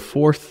finally, the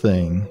fourth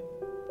thing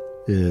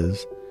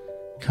is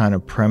kind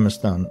of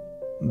premised on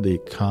the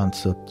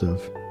concept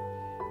of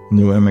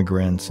new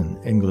immigrants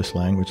and English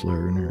language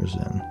learners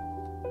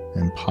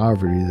and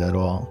poverty that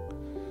all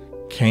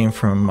came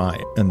from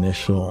my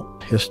initial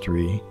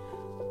history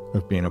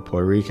of being a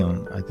Puerto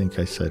Rican, I think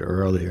I said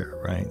earlier,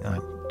 right?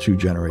 I'm 2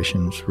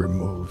 generations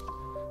removed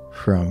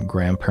from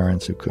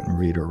grandparents who couldn't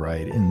read or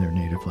write in their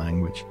native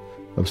language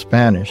of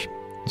Spanish.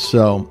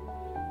 So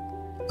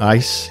I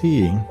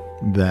see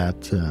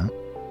that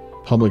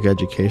public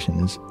education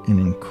is an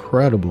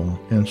incredible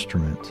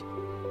instrument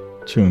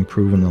to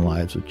improving the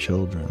lives of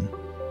children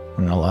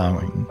and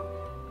allowing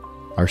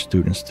our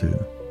students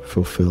to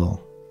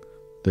fulfill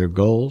their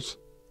goals,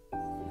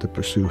 to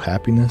pursue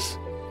happiness,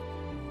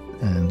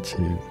 and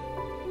to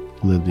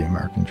live the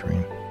American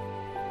dream.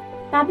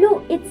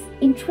 Pablo, it's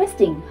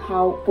interesting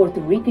how Puerto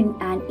Rican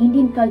and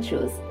Indian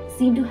cultures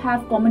seem to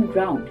have common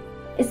ground,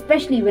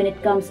 especially when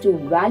it comes to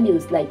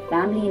values like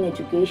family and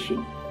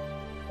education.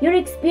 Your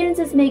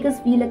experiences make us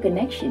feel a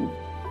connection,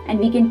 and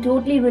we can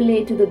totally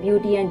relate to the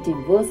beauty and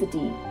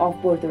diversity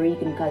of Puerto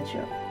Rican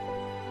culture.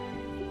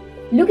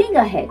 Looking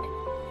ahead,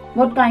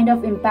 what kind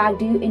of impact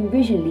do you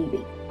envision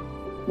leaving?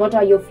 What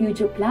are your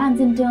future plans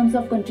in terms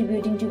of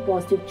contributing to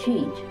positive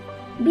change,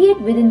 be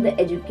it within the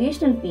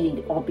educational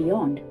field or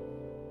beyond?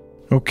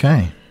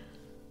 Okay.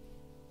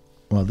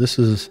 Well, this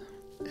is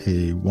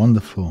a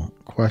wonderful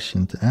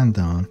question to end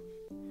on.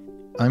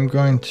 I'm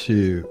going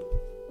to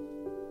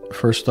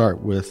first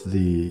start with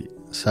the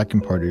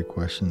second part of your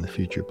question, the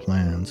future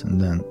plans,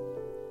 and then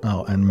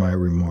I'll end my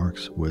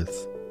remarks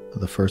with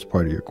the first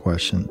part of your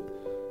question,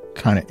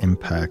 kind of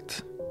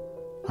impact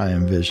I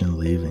envision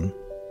leaving.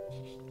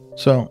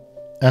 So,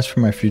 as for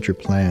my future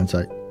plans,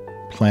 I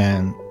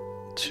plan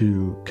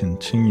to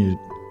continue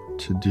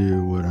to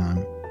do what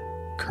I'm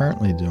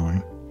currently doing,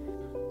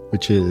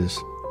 which is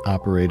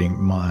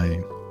operating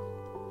my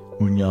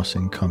Muñoz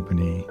and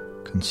Company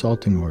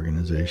consulting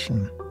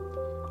organization,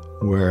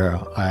 where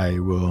I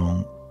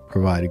will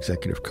provide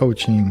executive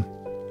coaching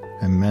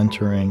and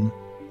mentoring.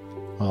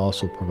 I'll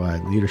also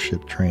provide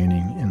leadership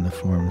training in the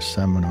form of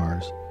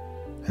seminars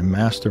and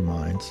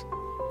masterminds.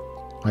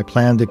 I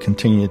plan to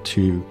continue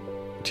to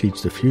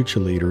teach the future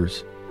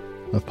leaders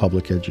of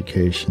public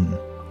education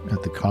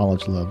at the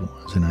college level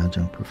as an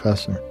adjunct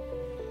professor.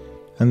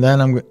 And then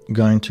I'm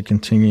going to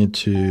continue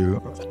to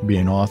be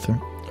an author.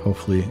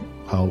 Hopefully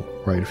I'll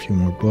write a few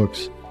more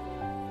books.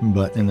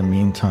 But in the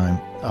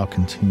meantime, I'll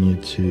continue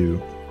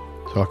to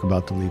talk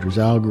about the leader's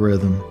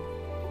algorithm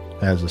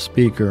as a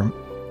speaker,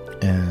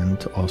 and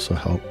to also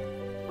help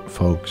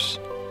folks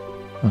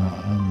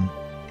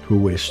who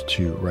wish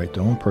to write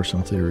their own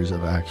personal theories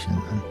of action.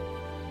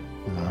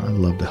 And I'd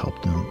love to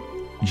help them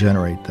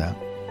generate that.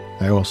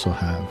 I also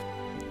have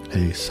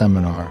a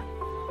seminar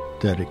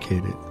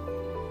dedicated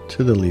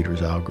to the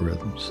leader's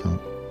algorithm, so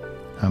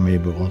I'm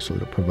able also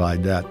to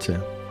provide that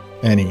to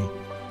any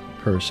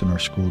person or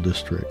school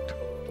district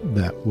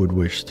that would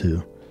wish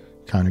to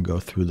kind of go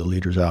through the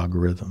leader's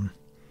algorithm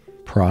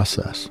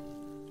process.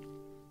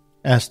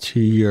 As to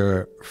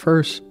your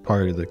first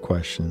part of the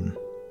question,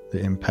 the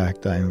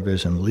impact I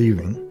envision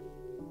leaving,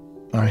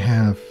 I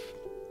have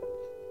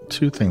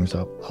 2 things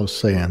I'll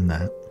say on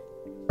that.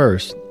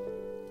 First,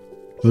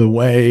 the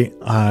way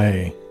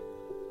I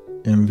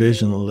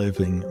envision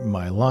living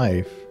my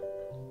life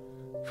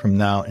from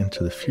now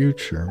into the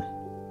future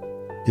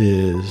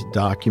is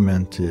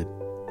documented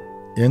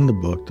in the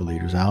book, The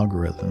Leader's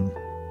Algorithm,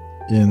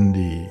 in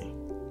the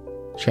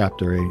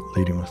Chapter 8,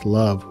 Leading with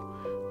Love,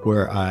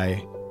 where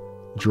I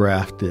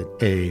drafted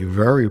a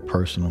very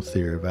personal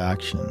theory of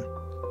action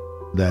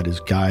that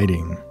is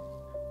guiding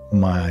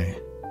my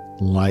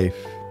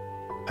life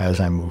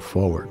as I move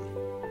forward.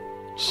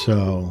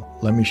 So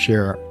let me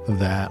share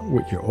that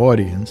with your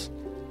audience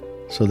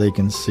so they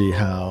can see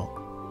how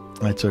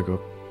I took a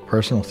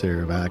personal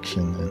theory of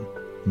action and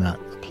not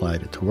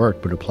applied it to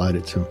work, but applied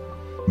it to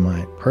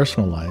my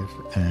personal life,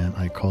 and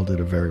I called it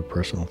a very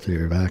personal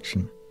theory of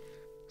action.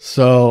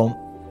 So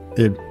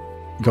it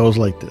goes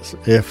like this.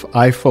 If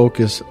I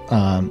focus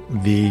on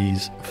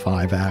these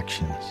 5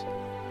 actions,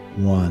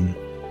 1,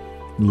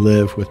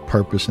 live with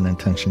purpose and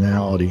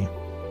intentionality.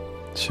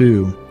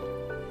 2,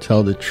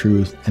 tell the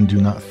truth and do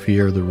not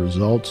fear the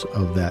results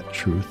of that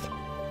truth.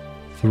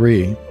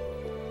 3,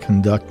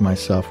 conduct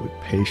myself with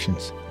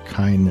patience,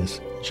 kindness,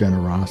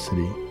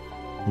 generosity,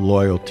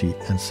 loyalty,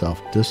 and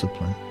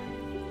self-discipline.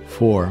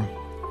 4,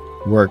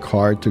 work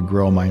hard to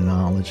grow my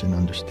knowledge and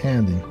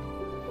understanding.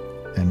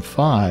 And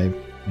 5,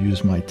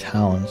 use my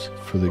talents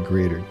for the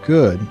greater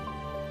good.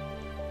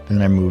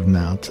 Then I move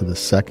now to the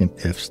second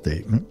if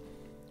statement,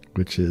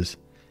 which is,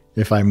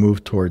 if I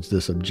move towards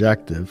this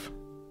objective,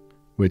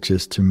 which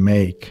is to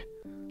make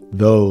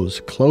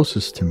those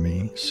closest to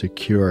me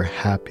secure,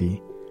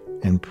 happy,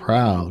 and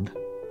proud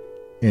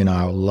in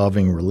our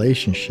loving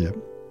relationship,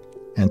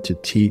 and to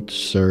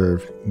teach,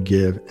 serve,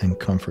 give, and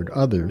comfort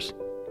others.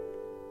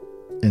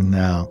 And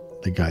now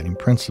the guiding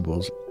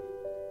principles.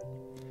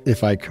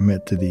 If I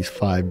commit to these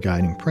 5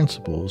 guiding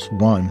principles,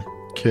 1,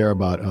 care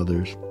about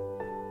others.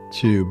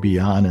 2, be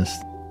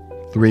honest.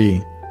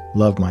 3,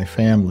 love my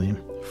family.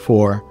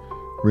 4,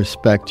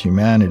 respect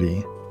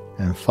humanity.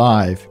 And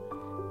 5,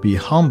 be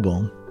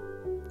humble.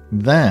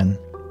 Then,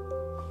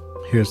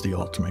 here's the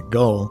ultimate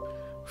goal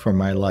for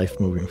my life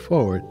moving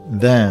forward.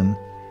 Then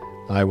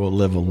I will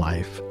live a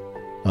life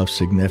of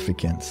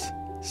significance,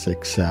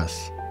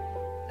 success,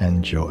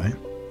 and joy.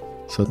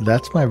 So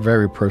that's my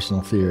very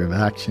personal theory of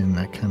action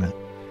that kind of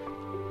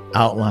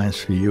outlines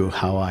for you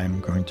how I'm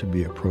going to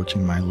be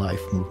approaching my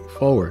life moving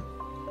forward.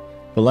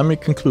 But let me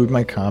conclude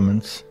my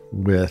comments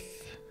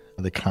with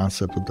the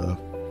concept of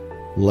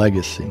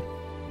legacy.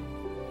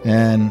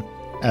 And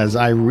as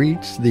I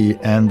reach the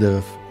end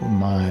of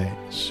my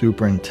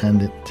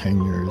superintendent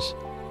tenures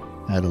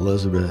at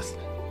Elizabeth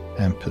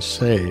and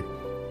Passaic,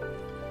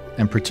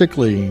 and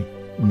particularly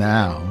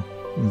now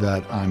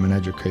that I'm an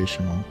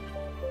educational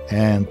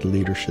and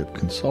leadership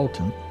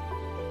consultant,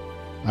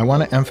 I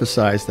want to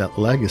emphasize that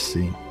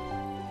legacy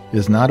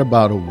is not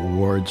about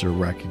awards or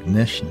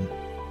recognition.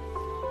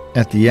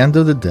 At the end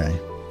of the day,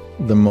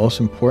 the most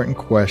important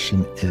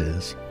question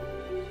is,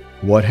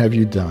 what have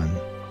you done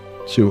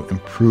to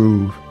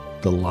improve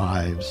the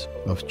lives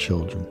of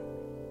children?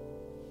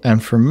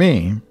 And for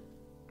me,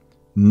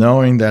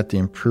 knowing that the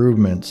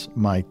improvements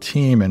my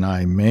team and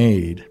I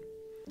made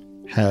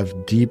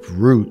have deep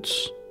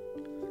roots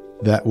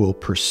that will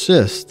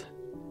persist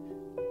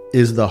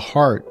is the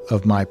heart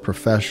of my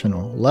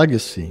professional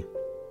legacy.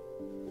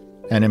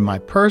 And in my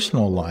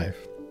personal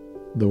life,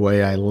 the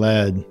way I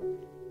led,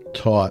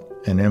 taught,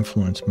 and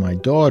influenced my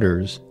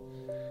daughters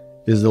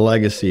is the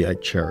legacy I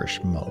cherish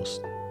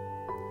most.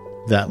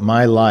 That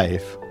my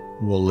life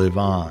will live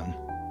on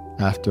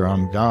after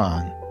I'm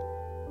gone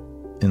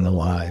in the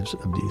lives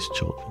of these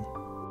children.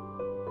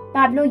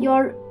 Pablo,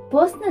 your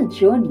personal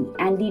journey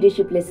and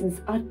leadership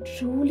lessons are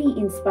truly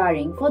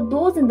inspiring for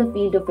those in the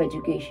field of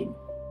education.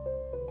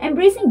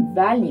 Embracing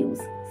values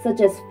such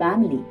as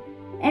family,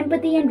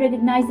 empathy, and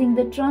recognizing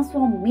the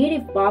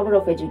transformative power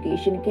of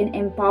education can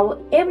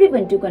empower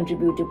everyone to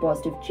contribute to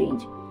positive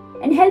change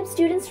and help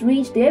students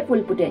reach their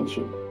full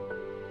potential.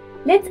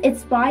 Let's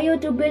aspire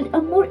to build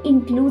a more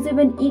inclusive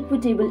and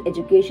equitable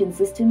education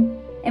system,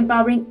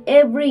 empowering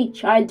every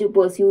child to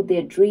pursue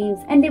their dreams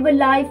and live a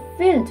life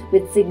filled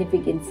with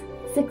significance,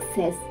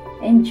 success,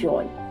 and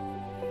joy.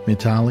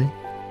 Mitali,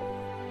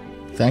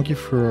 thank you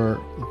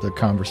for the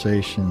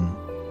conversation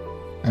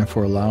and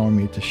for allowing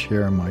me to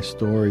share my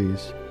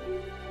stories,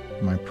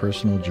 my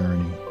personal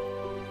journey,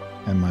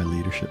 and my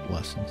leadership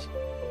lessons.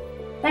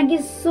 Thank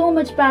you so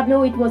much,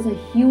 Pablo. It was a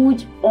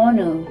huge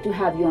honor to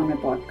have you on my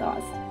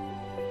podcast.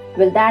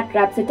 Well, that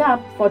wraps it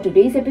up for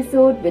today's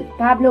episode with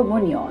Pablo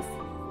Muñoz.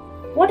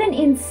 What an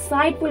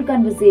insightful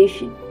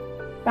conversation.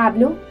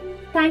 Pablo,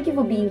 thank you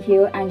for being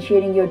here and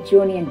sharing your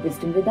journey and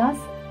wisdom with us.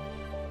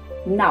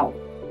 Now,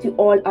 to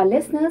all our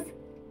listeners,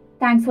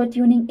 thanks for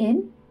tuning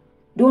in.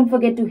 Don't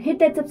forget to hit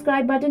that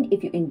subscribe button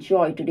if you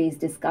enjoyed today's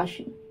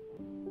discussion.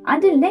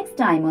 Until next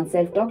time on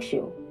Self Talk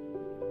Show,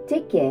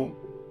 take care